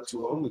saying this not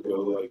too long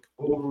ago. Like,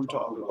 what were we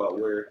talking about?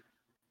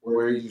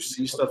 Where you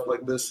see stuff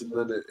like this and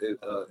then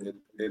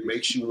it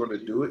makes you want to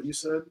do it. You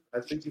said, I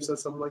think you said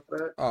something like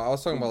that. Oh, I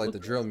was talking about like the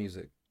drill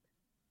music.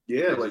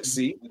 Yeah, like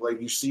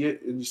like you see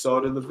it and you saw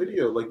it in the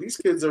video. Like these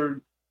kids they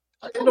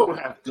don't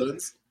have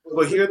guns,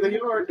 but here they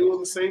are doing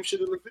the same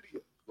shit in the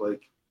video.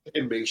 Like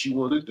it makes you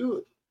want to do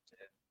it.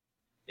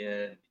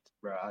 Yeah,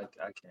 bro, I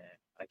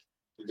can't.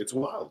 It's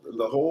wild.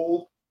 The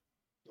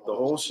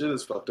whole shit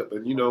is fucked up.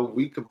 And you know,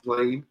 we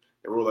complain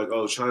and we're like,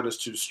 oh, China's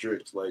too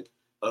strict. Like,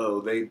 oh,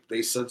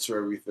 they censor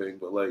everything.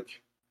 But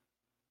like,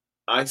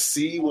 I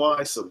see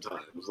why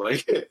sometimes.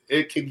 Like,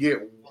 it can get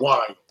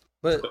wild.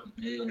 But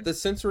the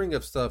censoring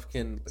of stuff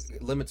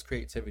limits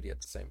creativity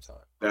at the same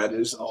time. That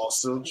is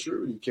also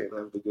true. You can't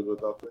have the good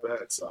without the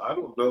bad. So I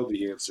don't know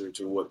the answer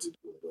to what to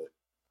do, but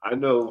I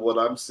know what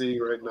I'm seeing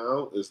right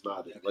now is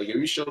not it. Like if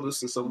you show this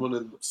to someone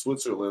in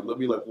Switzerland, they'll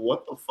be like,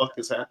 "What the fuck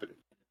is happening?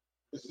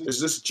 Is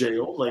this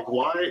jail? Like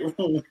why?"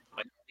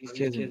 These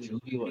kids in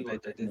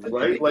juvie,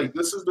 Right? Like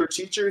this is their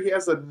teacher. He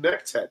has a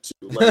neck tattoo.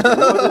 Like,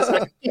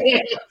 what is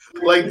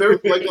like there,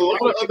 like a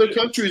lot of other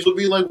countries would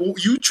be like,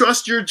 "You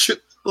trust your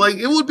like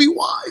it would be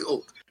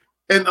wild."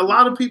 And a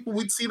lot of people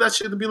would see that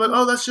shit and be like,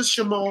 "Oh, that's just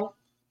Shamal.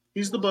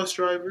 He's the bus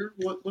driver.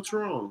 What's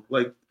wrong?"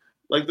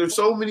 Like there's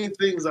so many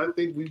things I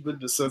think we've been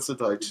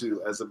desensitized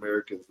to as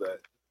Americans that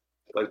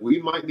like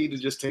we might need to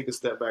just take a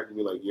step back and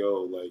be like,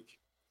 "Yo, like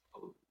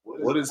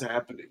what is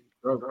happening?"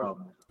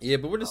 Yeah,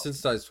 but we're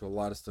desensitized to a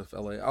lot of stuff.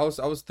 LA. I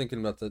was thinking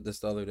about this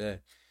the other day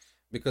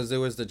because there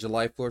was the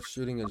July 4th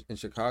shooting in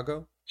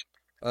Chicago.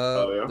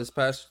 Yeah? This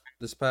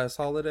past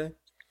holiday.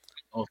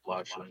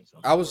 I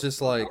I was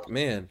just like,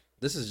 man,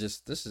 this is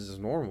just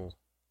normal.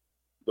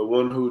 The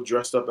one who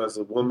dressed up as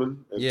a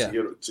woman and Yeah.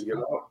 to get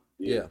out.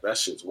 Yeah. That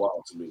shit's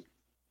wild to me.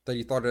 That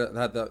you thought it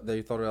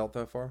out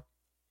that far?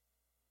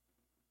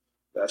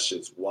 That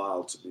shit's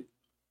wild to me.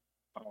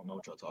 don't know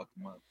what y'all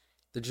talking about.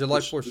 The July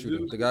 4th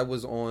shooting. The guy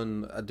was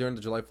on during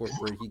the July 4th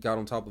parade. He got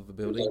on top of a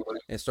building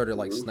and started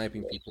like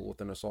sniping people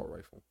with an assault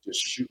rifle. Just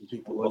shooting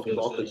people off the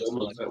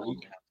buildings that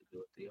week.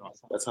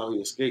 That's how he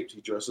escaped.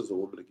 He dressed as a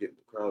woman to get in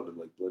the crowd and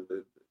like blend in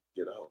and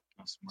get out.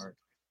 That's smart.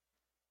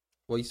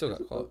 Well, he still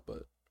got caught,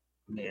 but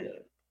Yeah,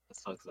 it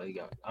sucks that he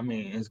got. I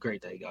mean, it's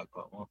great that he got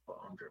caught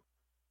 100,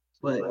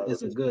 but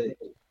it's a good.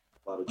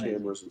 A lot of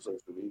cameras and social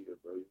media,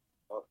 bro.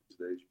 These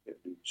days you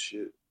can't do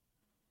shit,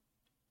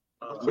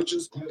 which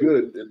is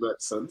good in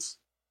that sense.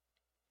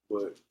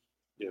 But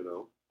You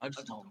know. I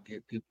just don't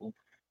get people.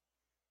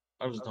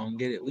 I just don't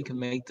get it. We can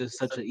make this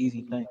such an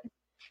easy thing.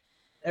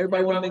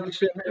 Everybody want to make the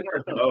shit.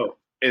 Oh,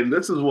 and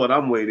this is what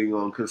I'm waiting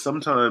on because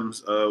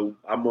sometimes I'm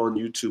on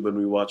YouTube and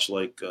we watch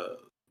like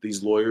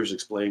these lawyers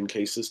explain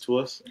cases to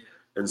us,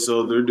 and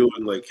so they're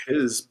doing like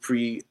his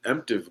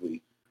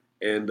preemptively,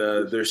 and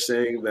they're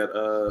saying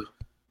that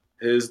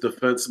his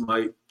defense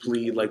might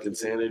plead like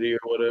insanity or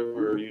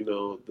whatever. You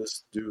know,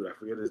 this dude, I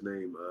forget his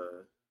name,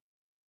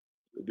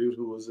 the dude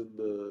who was in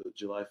the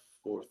July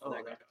 4th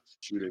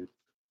shooting,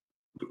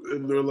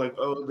 and they're like,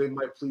 oh, they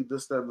might plead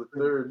this, that, and the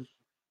third.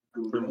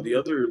 And the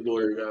other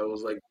lawyer guy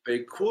was like, they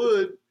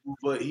could,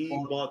 but he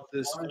bought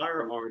this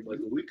firearm like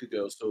a week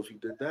ago. So if he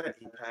did that,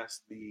 he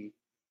passed the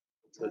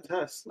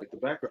test, like the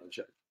background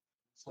check.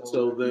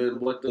 So then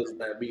what does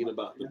that mean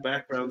about the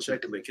background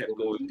check? And they kept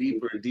going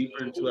deeper and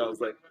deeper into it. I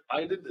was like,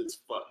 Biden is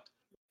fucked.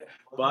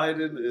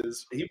 Biden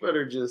is, he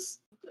better just,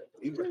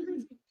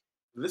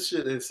 this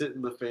shit is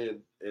hitting the fan.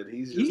 And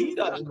he's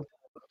just.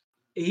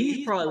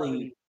 He's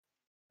probably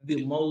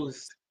the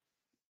most,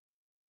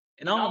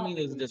 and I don't mean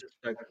this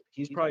disrespectful.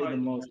 He's probably the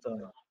most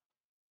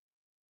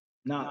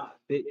not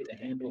fit to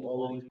handle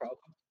all of these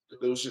problems.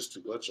 It was just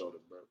too much on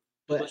him, bro.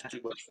 But It's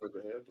too much for him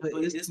to handle.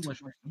 But it's too much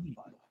for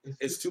anybody.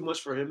 It's too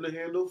much for him to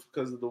handle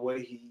because of the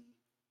way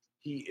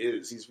he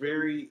is. He's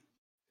very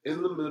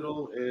in the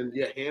middle and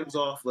yeah, hands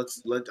off.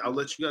 I'll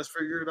let you guys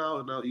figure it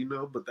out, and you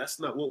know. But that's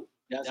not what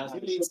we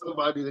need.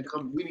 Somebody to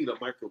come. We need a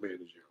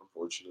micromanager,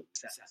 unfortunately.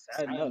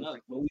 I know,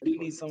 but we do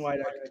need somebody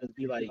that can just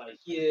be like,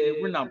 yeah,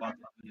 we're not about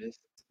to do this.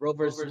 Roe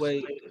versus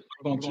Wade,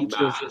 we're gonna keep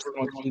this.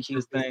 We're gonna keep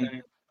this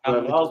thing. If I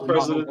was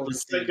president, the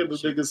second the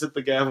niggas hit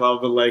the gas,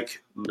 I'll be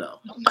like, no.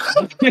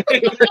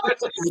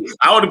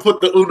 I would have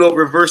put the Uno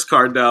reverse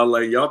card down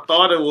like y'all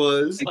thought it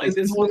was. Like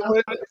this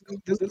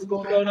is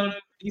going on in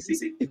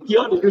DC.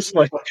 Yo, this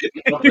like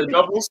the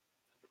doubles.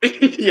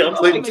 Yeah, I'm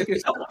like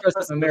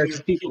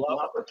American people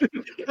out.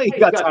 You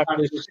got time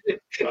for this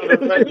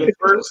shit.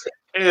 First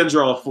and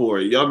draw 4.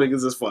 Y'all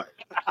niggas is fired.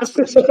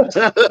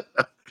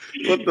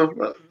 What the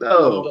fuck?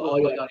 No.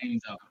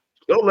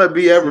 Don't let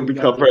me ever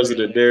become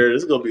president, Darren.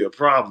 It's gonna be a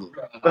problem.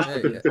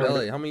 Hey,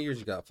 LA, how many years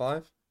you got?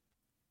 5?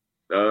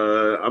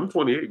 I'm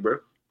 28, bro.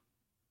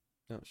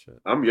 Oh shit.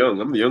 I'm young.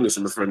 I'm the youngest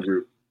in the friend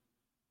group.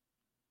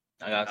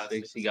 I got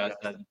 6. He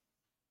got 7.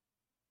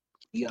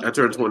 I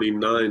turned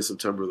 29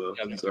 September though.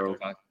 So.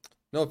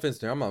 No offense,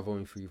 Darren. I'm not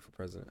voting for you for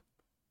president.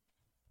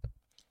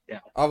 Yeah.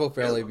 I'll vote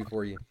for LA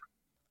before you.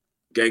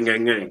 Gang,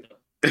 gang, gang.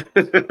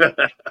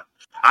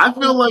 I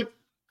feel like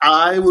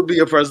I would be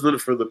a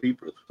president for the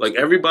people. Like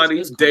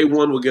everybody, day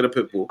one will get a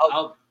pit bull,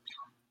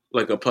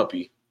 like a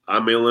puppy.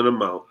 I'm mailing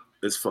them out.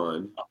 It's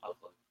fine.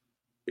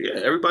 Yeah,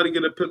 everybody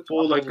get a pit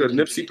bull like a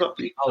Nipsey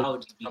puppy. I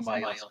would be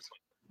somebody else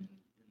in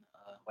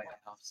White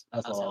House.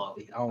 That's all.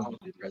 I don't want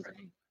to be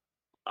president.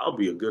 I'll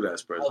be a good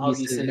ass president. I'll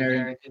be sitting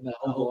there in the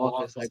Oval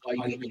Office, like, why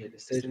you making a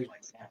decision?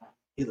 Like,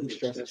 he looks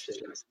stressed and shit.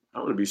 I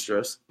want to be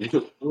stressed.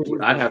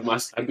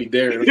 I'd be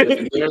there. We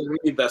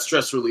need that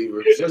stress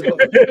reliever.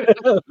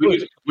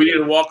 we need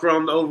to walk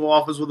around the Oval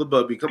Office with a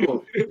bubby. Come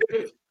on.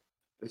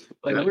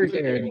 Like, we're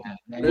here.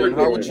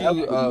 How would you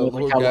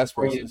lower gas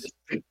prices?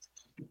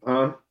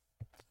 Huh?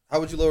 How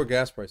would you lower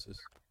gas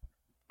prices?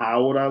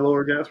 How would I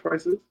lower gas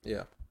prices?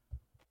 Yeah.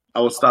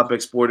 I would stop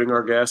exporting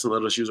our gas and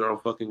let us use our own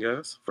fucking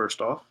gas.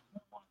 First off,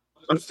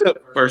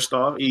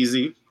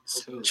 easy,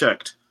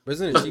 checked. But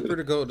isn't it cheaper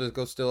to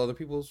go steal other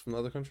people's from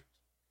other countries?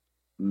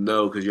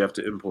 No, because you have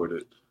to import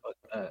it.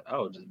 I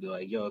would just be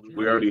like, yo,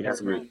 we already have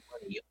it.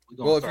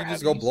 Well, if you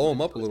just go blow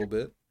them up a little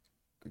bit.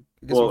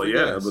 Well,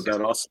 yeah, but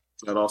that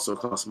also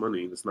costs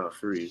money. It's not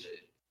free.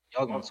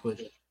 Y'all gonna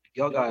switch.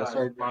 Y'all got a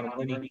certain amount of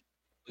money.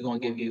 We're gonna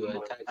give you a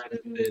tax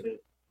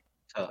benefit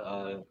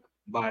to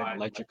buy an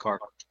electric car.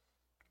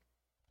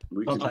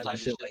 Something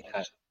shit like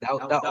that.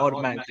 That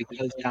automatically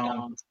cuts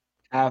down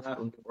half,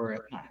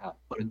 or not half,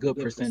 but a good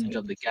percentage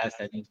of the gas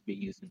that needs to be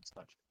used in this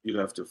country. You'd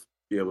have to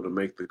be able to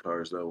make the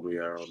cars though. We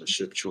are on the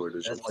ship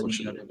shortage. That's all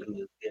you gotta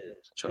do.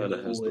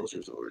 China has those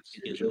resorts.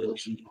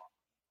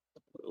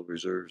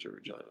 Reserves or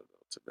China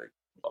to make.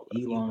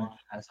 Elon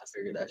has to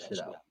figure that shit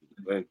out.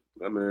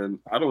 I mean,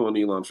 I don't want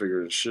Elon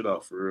figuring shit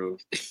out for real.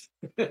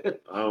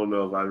 I don't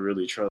know if I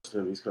really trust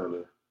him. He's kind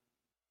of.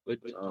 I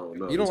don't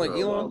know. You don't like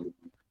Elon?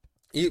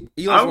 Elon's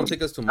gonna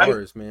take us to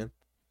Mars, man.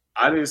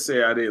 I didn't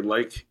say I didn't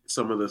like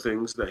some of the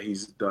things that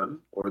he's done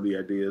or the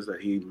ideas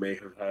that he may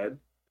have had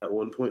at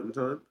one point in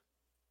time,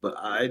 but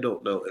I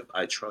don't know if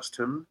I trust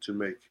him to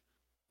make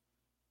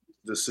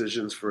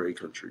decisions for a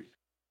country.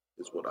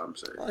 Is what I'm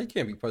saying. Well, he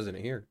can't be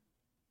president here.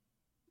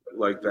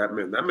 Like that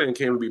man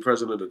can't be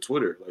president of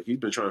Twitter. Like he's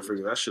been trying to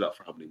figure that shit out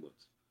for how many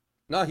months?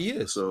 No, he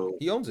is. So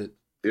he owns it.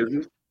 Is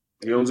he?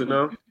 He owns it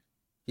now.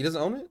 He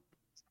doesn't own it.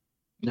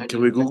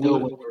 Can we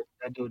Google it?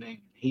 That dude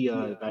ain't. He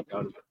backed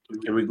out of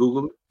it. Can we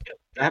Google it?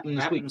 It happened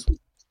this week.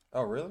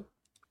 Oh really?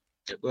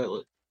 Yeah, go ahead,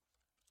 look.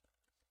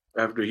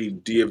 After he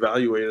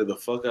de-evaluated the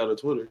fuck out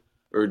of Twitter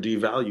or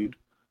devalued.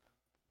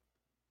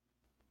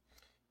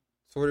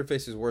 Twitter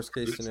faces worst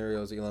case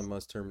scenarios. Elon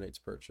Musk terminates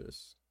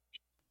purchase.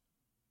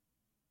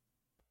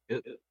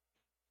 Yep.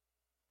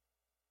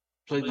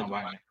 So he's not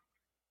buying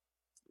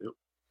it.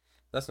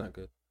 That's not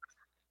good.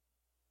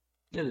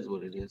 It is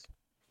what it is.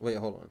 Wait,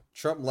 hold on.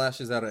 Trump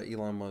lashes out at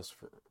Elon Musk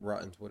for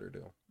rotten Twitter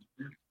deal.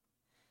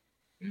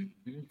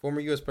 Mm-hmm. Former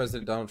U.S.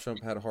 President Donald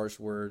Trump had harsh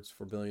words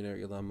for billionaire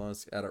Elon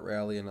Musk at a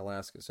rally in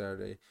Alaska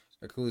Saturday,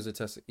 accused the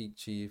Tesla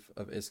chief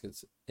of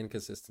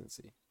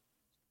inconsistency.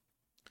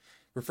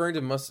 Referring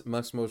to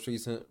Musk's most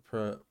recent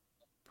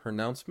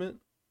pronouncement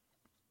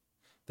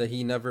that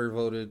he never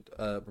voted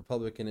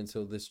Republican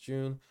until this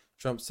June,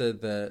 Trump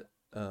said that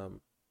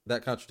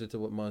that contradicted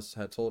what Musk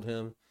had told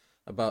him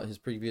about his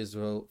previous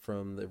vote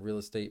from the real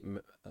estate,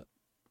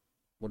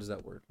 what is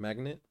that word,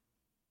 magnate?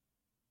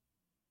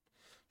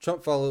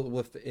 Trump followed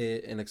with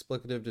an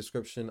explicative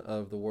description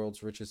of the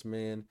world's richest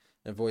man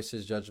and voiced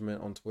his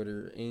judgment on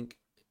Twitter Inc.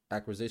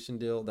 acquisition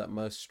deal that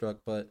Musk struck,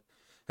 but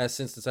has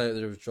since decided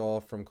to withdraw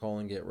from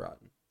calling it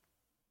rotten.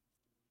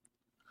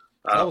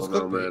 I don't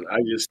know, man.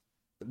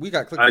 We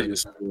got clickbait. I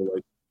just feel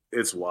like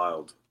it's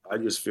wild. I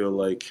just feel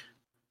like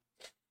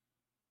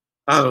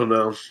I don't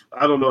know.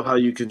 I don't know how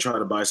you can try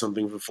to buy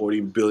something for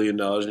 $40 billion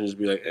and just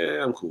be like,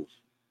 I'm cool.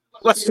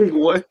 Let's see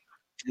what.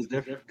 It's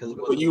different because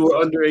But you were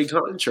under a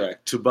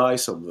contract to buy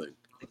something.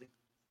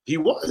 He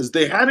was.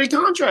 They had a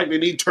contract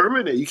and he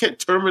terminated. You can't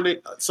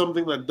terminate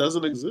something that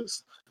doesn't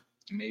exist.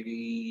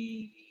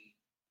 maybe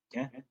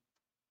yeah.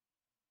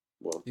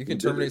 Well, You can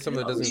terminate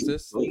something that doesn't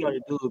exist. All you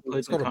gotta do is put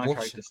It's in the called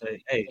contract abortion. to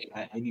say, hey,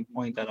 at any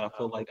point that I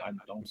feel like I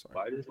don't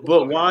buy this.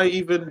 But why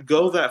even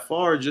go that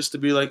far just to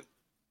be like,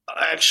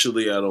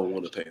 actually, I don't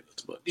want to pay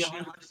this Be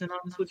much. 100%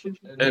 honest with you.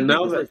 And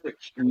now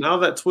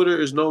that Twitter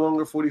is no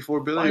longer $44 Why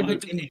billion,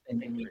 do anything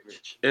to me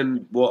rich?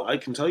 and well, I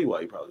can tell you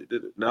why he probably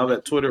did it. Now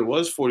that Twitter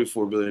was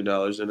 $44 billion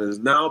and is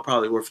now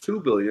probably worth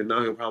 $2 billion,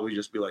 now he'll probably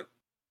just be like,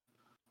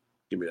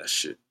 "Give me that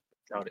shit."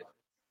 Doubt it.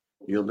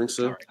 You don't think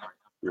so? Not right now.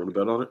 You want to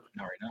bet on it?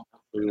 Not right now.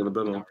 What do you want to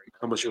bet on? Not right now.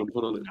 How much you want to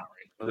put on it? Not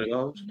right $100? now.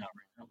 Not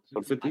right now.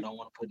 150? I don't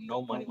want to put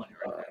no money on it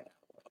right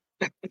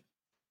now.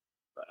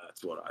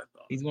 That's what I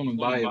thought. He's gonna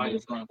buy it, but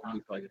it's gonna be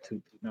for like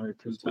another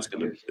two.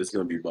 It's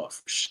gonna be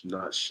buff,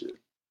 not shit.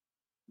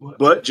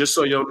 But just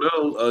so y'all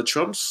know,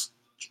 Trump's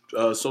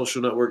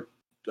social network,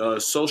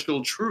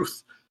 Social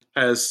Truth,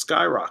 has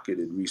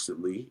skyrocketed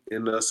recently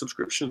in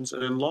subscriptions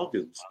and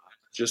logins.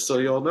 Just so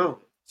y'all know.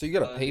 So you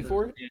gotta pay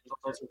for it? Getting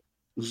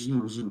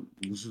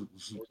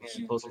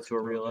closer to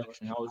a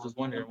re-election. I was just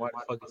wondering why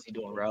the fuck is he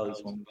doing rallies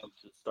when we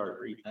just start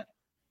reading that?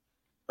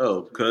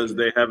 Oh, because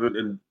they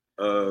haven't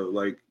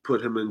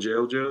put him in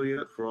jail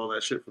yet for all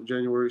that shit from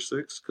January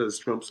 6th. Because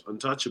Trump's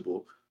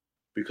untouchable,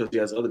 because he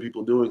has other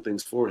people doing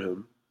things for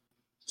him.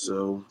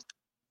 So,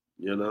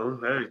 hey,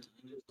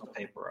 Just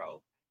paper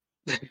out.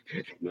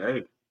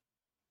 hey.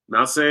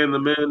 Not saying the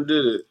man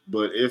did it,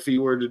 but if he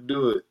were to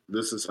do it,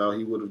 this is how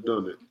he would have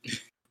done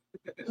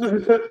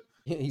it.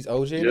 He's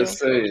OJ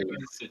Just now? saying.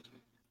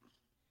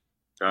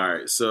 All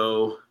right,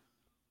 so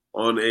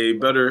on a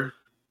better,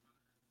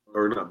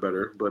 or not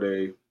better, but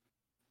a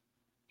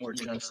More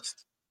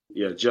just.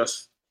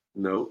 just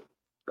note,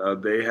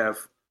 they have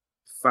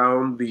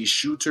found the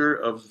shooter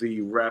of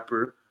the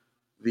rapper,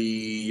 the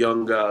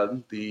Young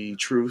God, the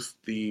Truth,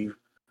 the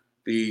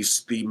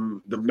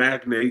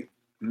magnate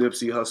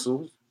Nipsey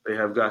Hussle. They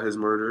have got his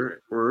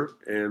murderer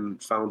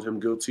and found him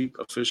guilty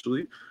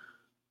officially.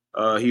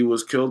 He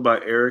was killed by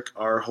Eric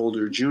R.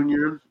 Holder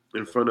Jr.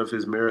 in front of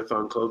his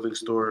Marathon clothing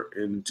store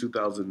in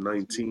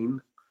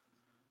 2019.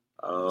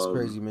 It's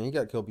crazy, man. He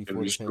got killed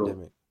before the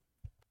pandemic.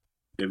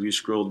 If you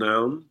scroll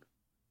down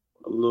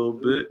a little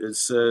bit, it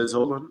says,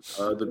 hold on,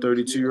 the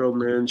 32-year-old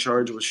man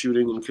charged with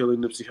shooting and killing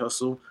Nipsey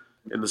Hussle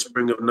in the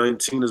spring of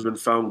 2019 has been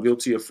found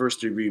guilty of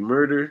first-degree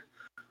murder.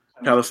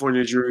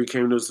 California jury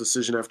came to this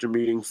decision after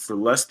meeting for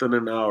less than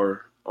an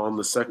hour on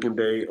the second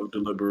day of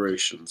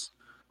deliberations.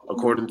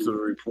 According to the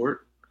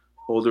report,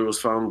 Holder was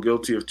found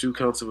guilty of 2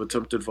 counts of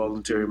attempted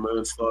voluntary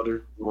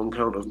manslaughter, 1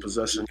 count of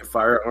possessing a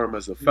firearm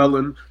as a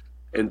felon,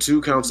 and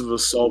 2 counts of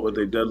assault with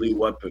a deadly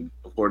weapon,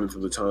 according to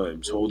the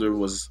Times. Holder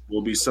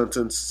will be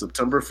sentenced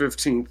September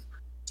 15th,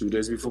 2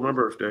 days before my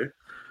birthday,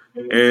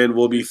 and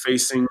will be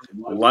facing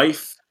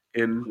life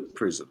in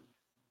prison.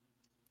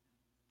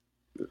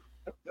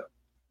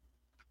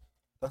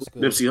 That's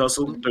good. Nipsey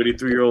Hussle,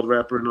 33-year-old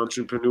rapper and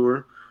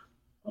entrepreneur,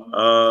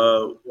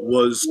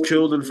 was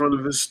killed in front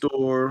of his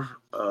store,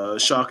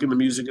 shocking the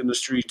music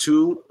industry.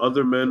 2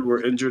 other men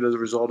were injured as a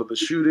result of the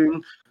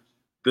shooting.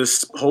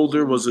 This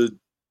Holder was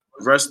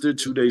arrested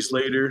 2 days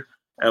later,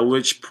 at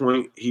which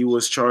point he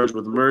was charged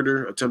with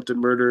murder, attempted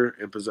murder,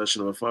 and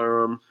possession of a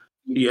firearm.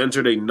 He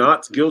entered a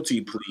not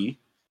guilty plea,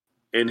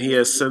 and he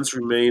has since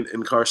remained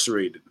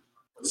incarcerated.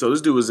 So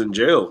this dude was in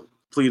jail,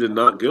 pleaded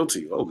not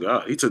guilty. Oh,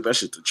 God. He took that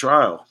shit to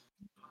trial.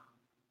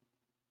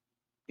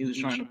 He was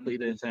trying to plead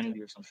to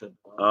insanity or some shit.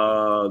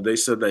 They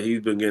said that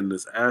he's been getting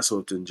his ass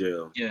whooped in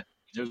jail. Yeah,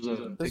 there's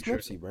a That's picture.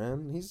 Nipsey,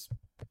 man. He's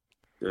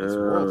Yeah.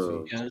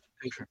 royalty. Yeah, there's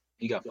a picture.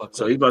 He got fucked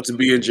So up. he's about to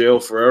be in jail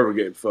forever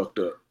getting fucked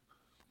up.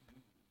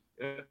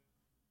 Yeah.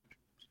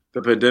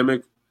 The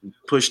pandemic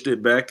pushed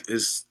it back.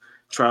 His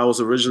trial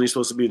was originally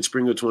supposed to be in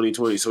spring of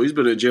 2020. So he's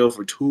been in jail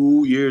for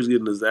 2 years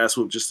getting his ass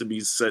whooped just to be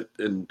set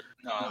and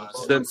No, the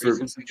sent most for.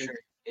 recent picture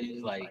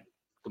is like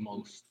the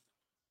most,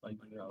 like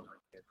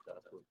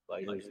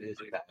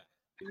it's bad.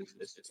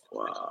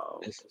 Wow.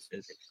 It's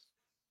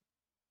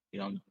you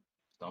don't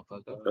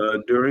fuck up.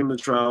 During the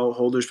trial,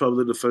 Holder's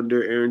public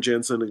defender, Aaron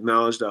Jensen,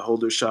 acknowledged that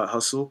Holder shot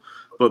Hustle,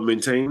 but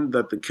maintained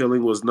that the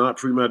killing was not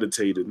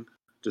premeditated,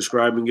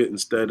 describing it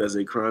instead as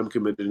a crime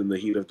committed in the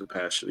heat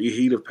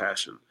of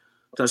passion.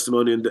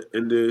 Testimony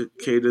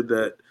indicated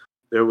that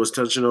there was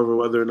tension over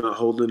whether or not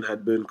Holden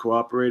had been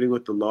cooperating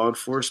with law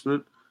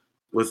enforcement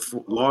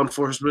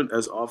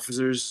as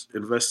officers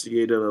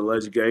investigated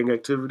alleged gang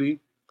activity,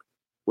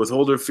 with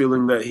Holder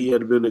feeling that he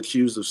had been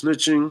accused of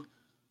snitching.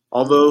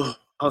 Although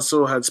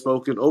Hustle had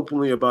spoken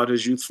openly about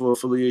his youthful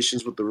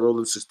affiliations with the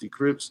Rollin' 60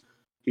 Crips,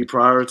 he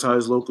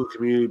prioritized local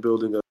community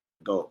building as an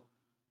adult.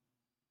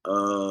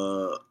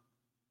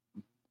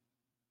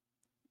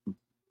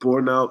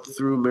 Born out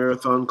through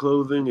Marathon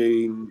Clothing,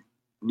 a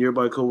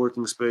nearby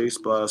co-working space.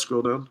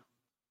 Scroll down.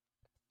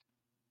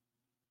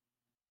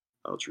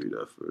 I'll read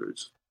that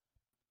first.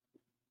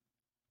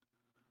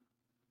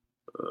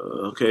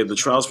 Okay, the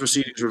trial's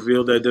proceedings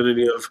revealed the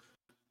identity of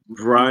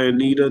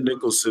Brianita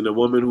Nicholson, a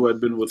woman who had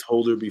been with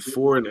Holder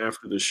before and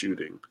after the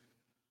shooting.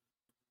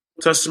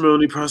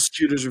 Testimony: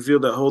 prosecutors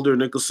revealed that Holder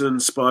and Nicholson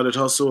spotted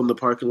Hustle in the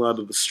parking lot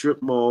of the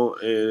strip mall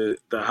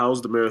that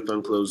housed the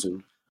Marathon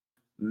Clothing.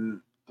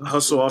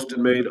 Hustle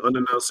often made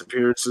unannounced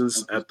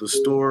appearances at the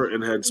store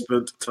and had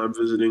spent time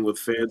visiting with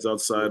fans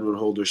outside when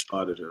Holder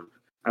spotted him.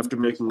 After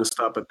making a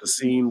stop at the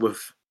scene,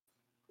 with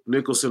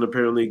Nicholson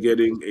apparently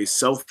getting a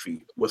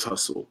selfie with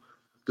Hustle.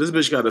 This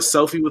bitch got a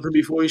selfie with him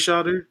before he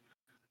shot her.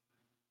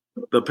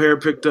 The pair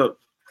picked up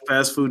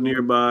fast food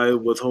nearby,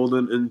 with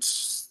Holden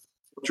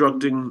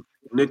instructing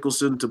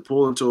Nicholson to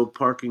pull into a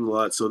parking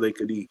lot so they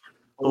could eat.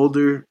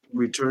 Holder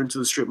returned to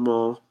the strip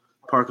mall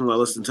parking lot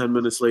less than 10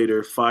 minutes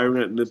later,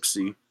 firing at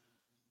Nipsey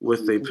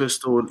with a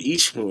pistol in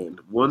each hand,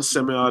 one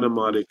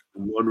semi-automatic,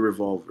 one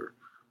revolver.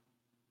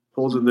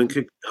 Holden then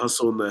kicked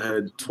Hustle in the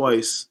head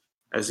twice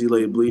as he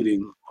lay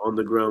bleeding on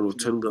the ground with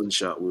 10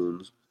 gunshot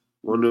wounds,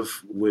 one of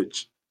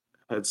which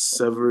had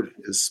severed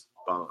his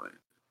spine.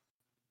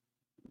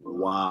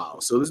 Wow.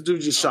 So this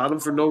dude just shot him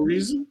for no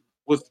reason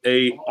with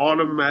a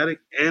automatic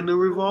and a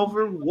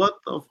revolver? What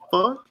the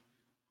fuck?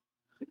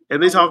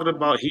 And they talking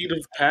about heat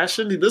of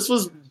passion? This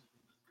was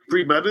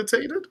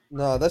premeditated?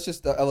 No, that's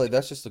just LA.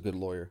 That's just a good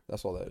lawyer.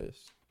 That's all that is.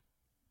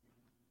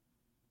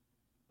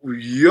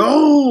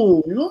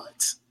 Yo,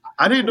 what?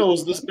 I didn't know it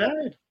was this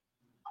bad.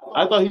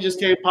 I thought he just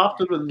came,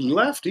 popped him, and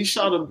left. He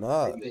shot him.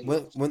 Nah,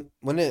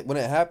 when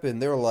it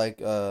happened, they were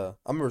like, I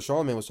remember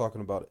Charlamagne was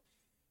talking about it.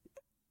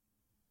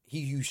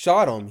 You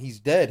shot him,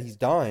 he's dead, he's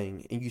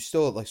dying, and you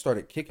still like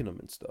started kicking him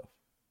and stuff.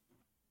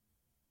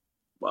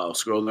 Wow,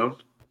 scroll down.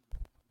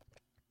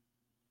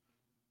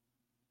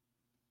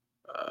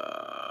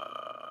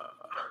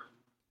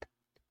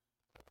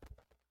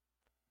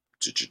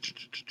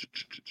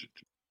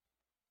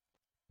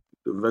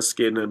 The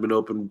investigation had been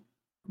opened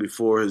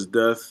before his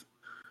death,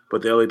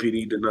 but the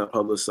LAPD did not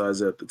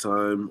publicize it at the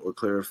time or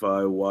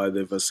clarify why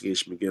the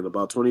investigation began.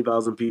 About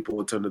 20,000 people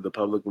attended the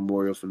public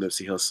memorial for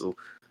Nipsey Hussle,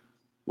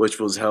 which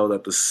was held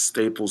at the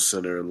Staples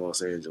Center in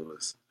Los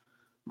Angeles.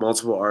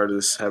 Multiple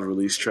artists have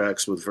released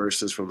tracks with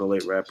verses from the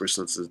late rapper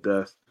since his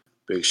death.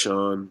 Big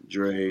Sean,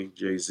 Dre,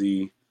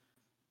 Jay-Z.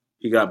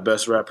 He got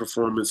Best Rap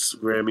Performance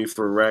Grammy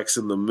for Racks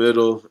in the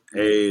Middle,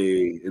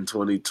 in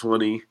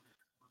 2020.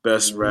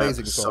 Best Rap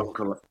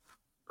Song.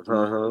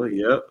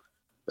 Yep.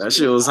 That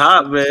shit was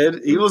hot, man.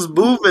 He was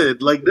moving.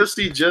 Like,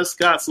 Nipsey just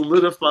got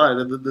solidified,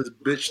 and then this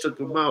bitch took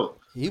him out.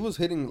 He was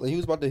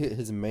about to hit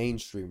his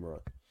mainstream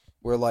run.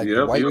 Where, like,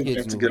 the white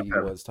kids knew who he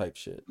was type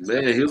shit.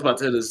 Man, he was about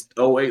to hit his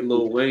 08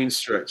 Lil Wayne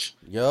stretch.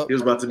 Yep. He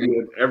was about to be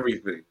in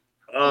everything.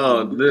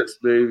 Oh, Nips,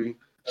 baby.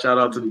 Shout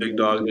out to Big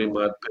Dog, named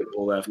my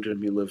pitbull after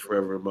him. He lived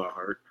forever in my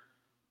heart.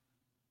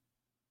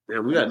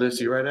 Damn, we got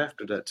Nipsey right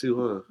after that,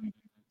 too,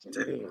 huh?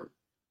 Damn.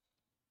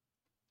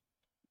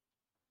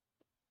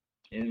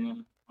 Yeah,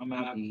 I'm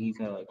happy he's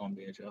gonna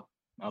be in jail.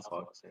 That's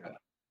all I can say.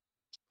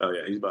 Oh,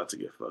 yeah, he's about to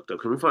get fucked up.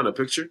 Can we find a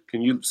picture?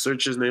 Can you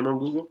search his name on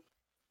Google?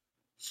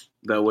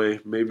 That way,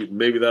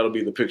 maybe that'll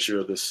be the picture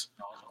of this.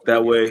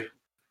 That way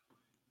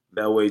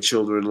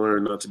children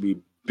learn not to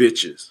be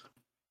bitches.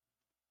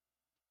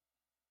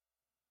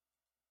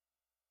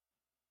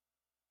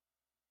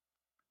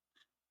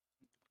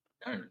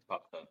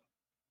 Popped up.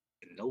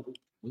 Nope.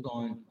 We're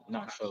going to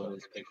not show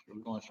this picture.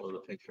 We're going to show the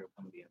picture of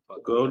him being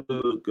fucked up.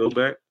 Go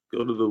back.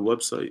 Go to the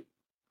website.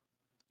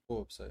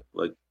 What website?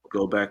 Like,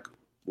 go back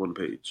one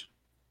page.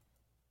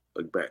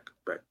 Like, back.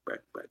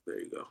 There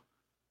you go.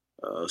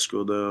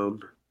 Scroll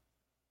down.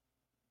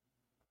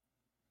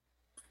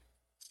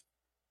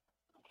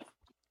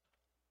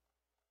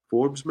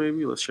 Forbes,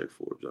 maybe? Let's check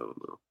Forbes. I don't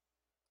know.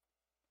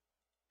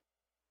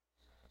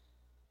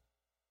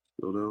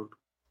 Scroll down.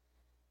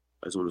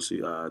 I just want to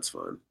see. It's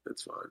fine.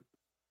 It's fine.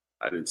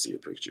 I didn't see a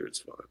picture. It's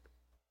fine.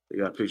 They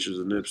got pictures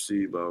of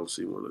Nipsey, but I don't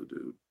see one of the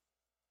dude.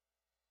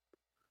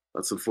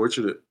 That's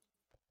unfortunate.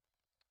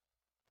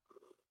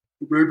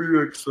 Maybe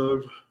next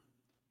time.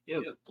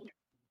 Yep.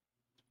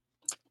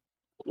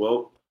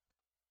 Well,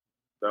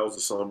 that was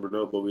a somber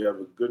note, but we have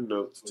a good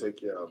note to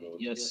take you out on.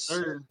 Yes,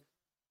 sir.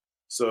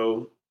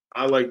 So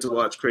I like to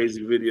watch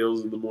crazy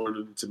videos in the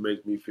morning to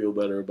make me feel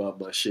better about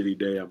my shitty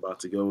day I'm about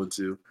to go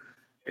into.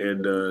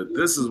 And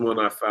this is one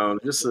I found.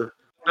 Just a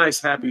nice,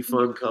 happy,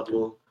 fun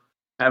couple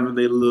having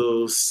their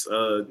little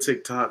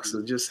TikToks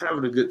and just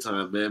having a good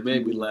time, man.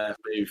 Made me laugh,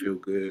 made me feel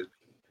good.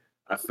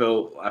 I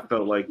felt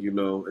like,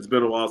 it's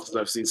been a while since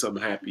I've seen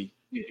something happy.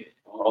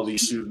 All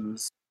these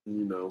shootings,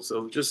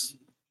 so just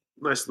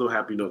nice little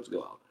happy note to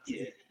go out.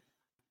 Yeah.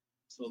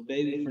 So,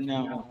 baby, from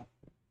now on.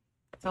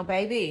 So,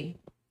 baby,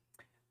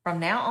 from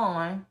now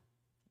on,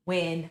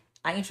 when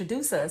I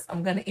introduce us,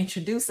 I'm going to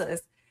introduce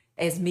us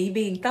as me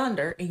being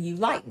thunder and you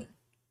lightning.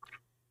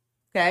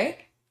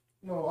 Okay?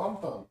 No, I'm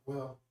thunder.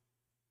 Well,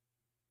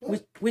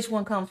 which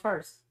one comes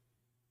first?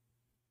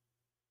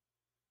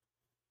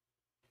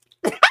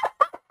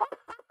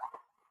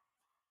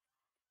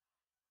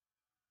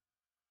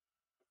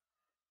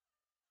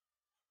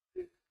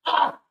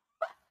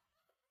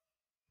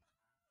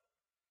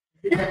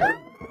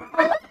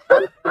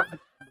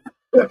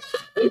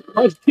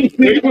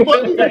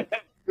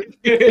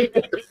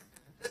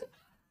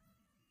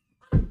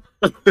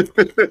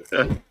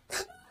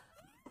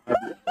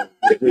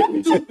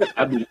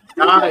 I'd be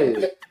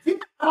dying.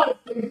 Oh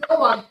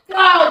my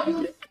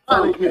God!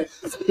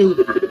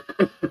 Stupid.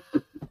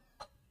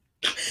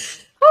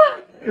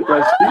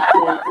 Like,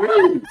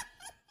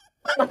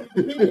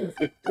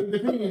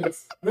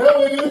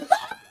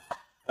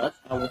 that's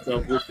how it's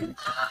up with you.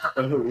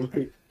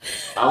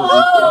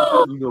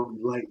 You gonna be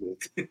like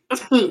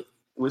this.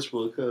 Which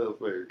one come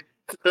first?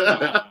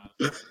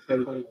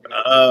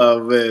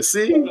 Oh man,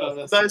 see,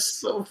 that's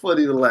so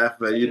funny to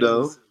laugh at.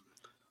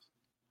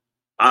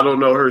 I don't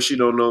know her, she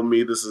don't know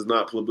me. This is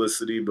not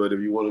publicity, but if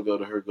you want to go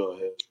to her, go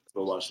ahead.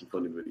 Go watch some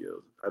funny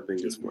videos. I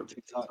think it's funny.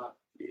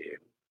 Yeah.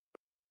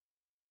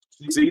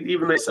 See,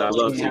 even they say I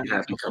love seeing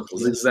happy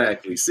couples.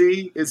 Exactly.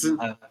 See,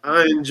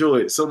 I enjoy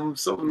it. Some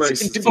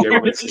nice to see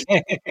everybody.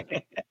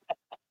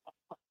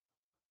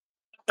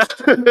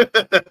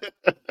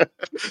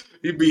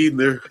 He be in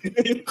there.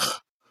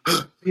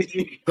 I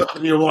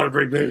need a water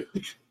break, man.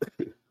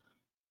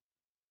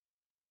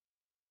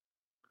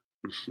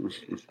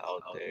 It's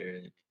out there.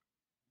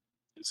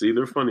 See,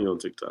 they're funny on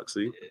TikTok.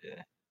 See,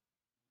 Yeah.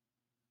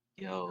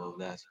 Yo,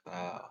 that's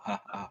foul.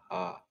 Ha ha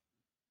ha.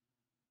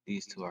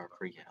 These two are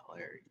freaking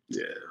hilarious.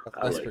 yeah,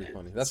 That's pretty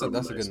funny. That's a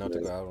good note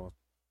to go out on.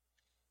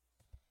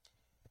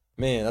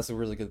 Man, that's a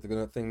really good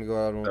thing to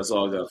go out on. That's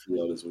all I got for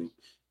y'all this week.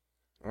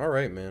 All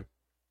right, man.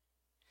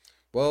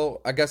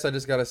 Well, I guess I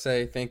just gotta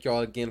say thank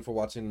y'all again for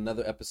watching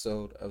another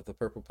episode of the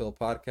Purple Pill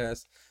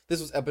Podcast. This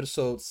was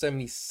episode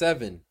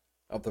 77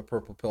 of the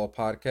Purple Pill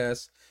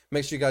Podcast.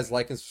 Make sure you guys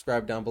like and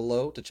subscribe down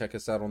below to check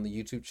us out on the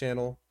YouTube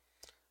channel.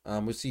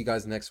 We'll see you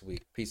guys next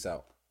week. Peace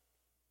out.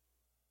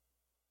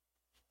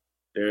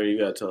 Aaron, you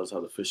gotta tell us how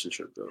the fishing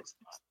trip goes.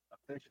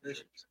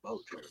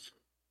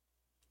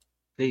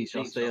 Peace.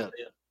 Y'all stay up.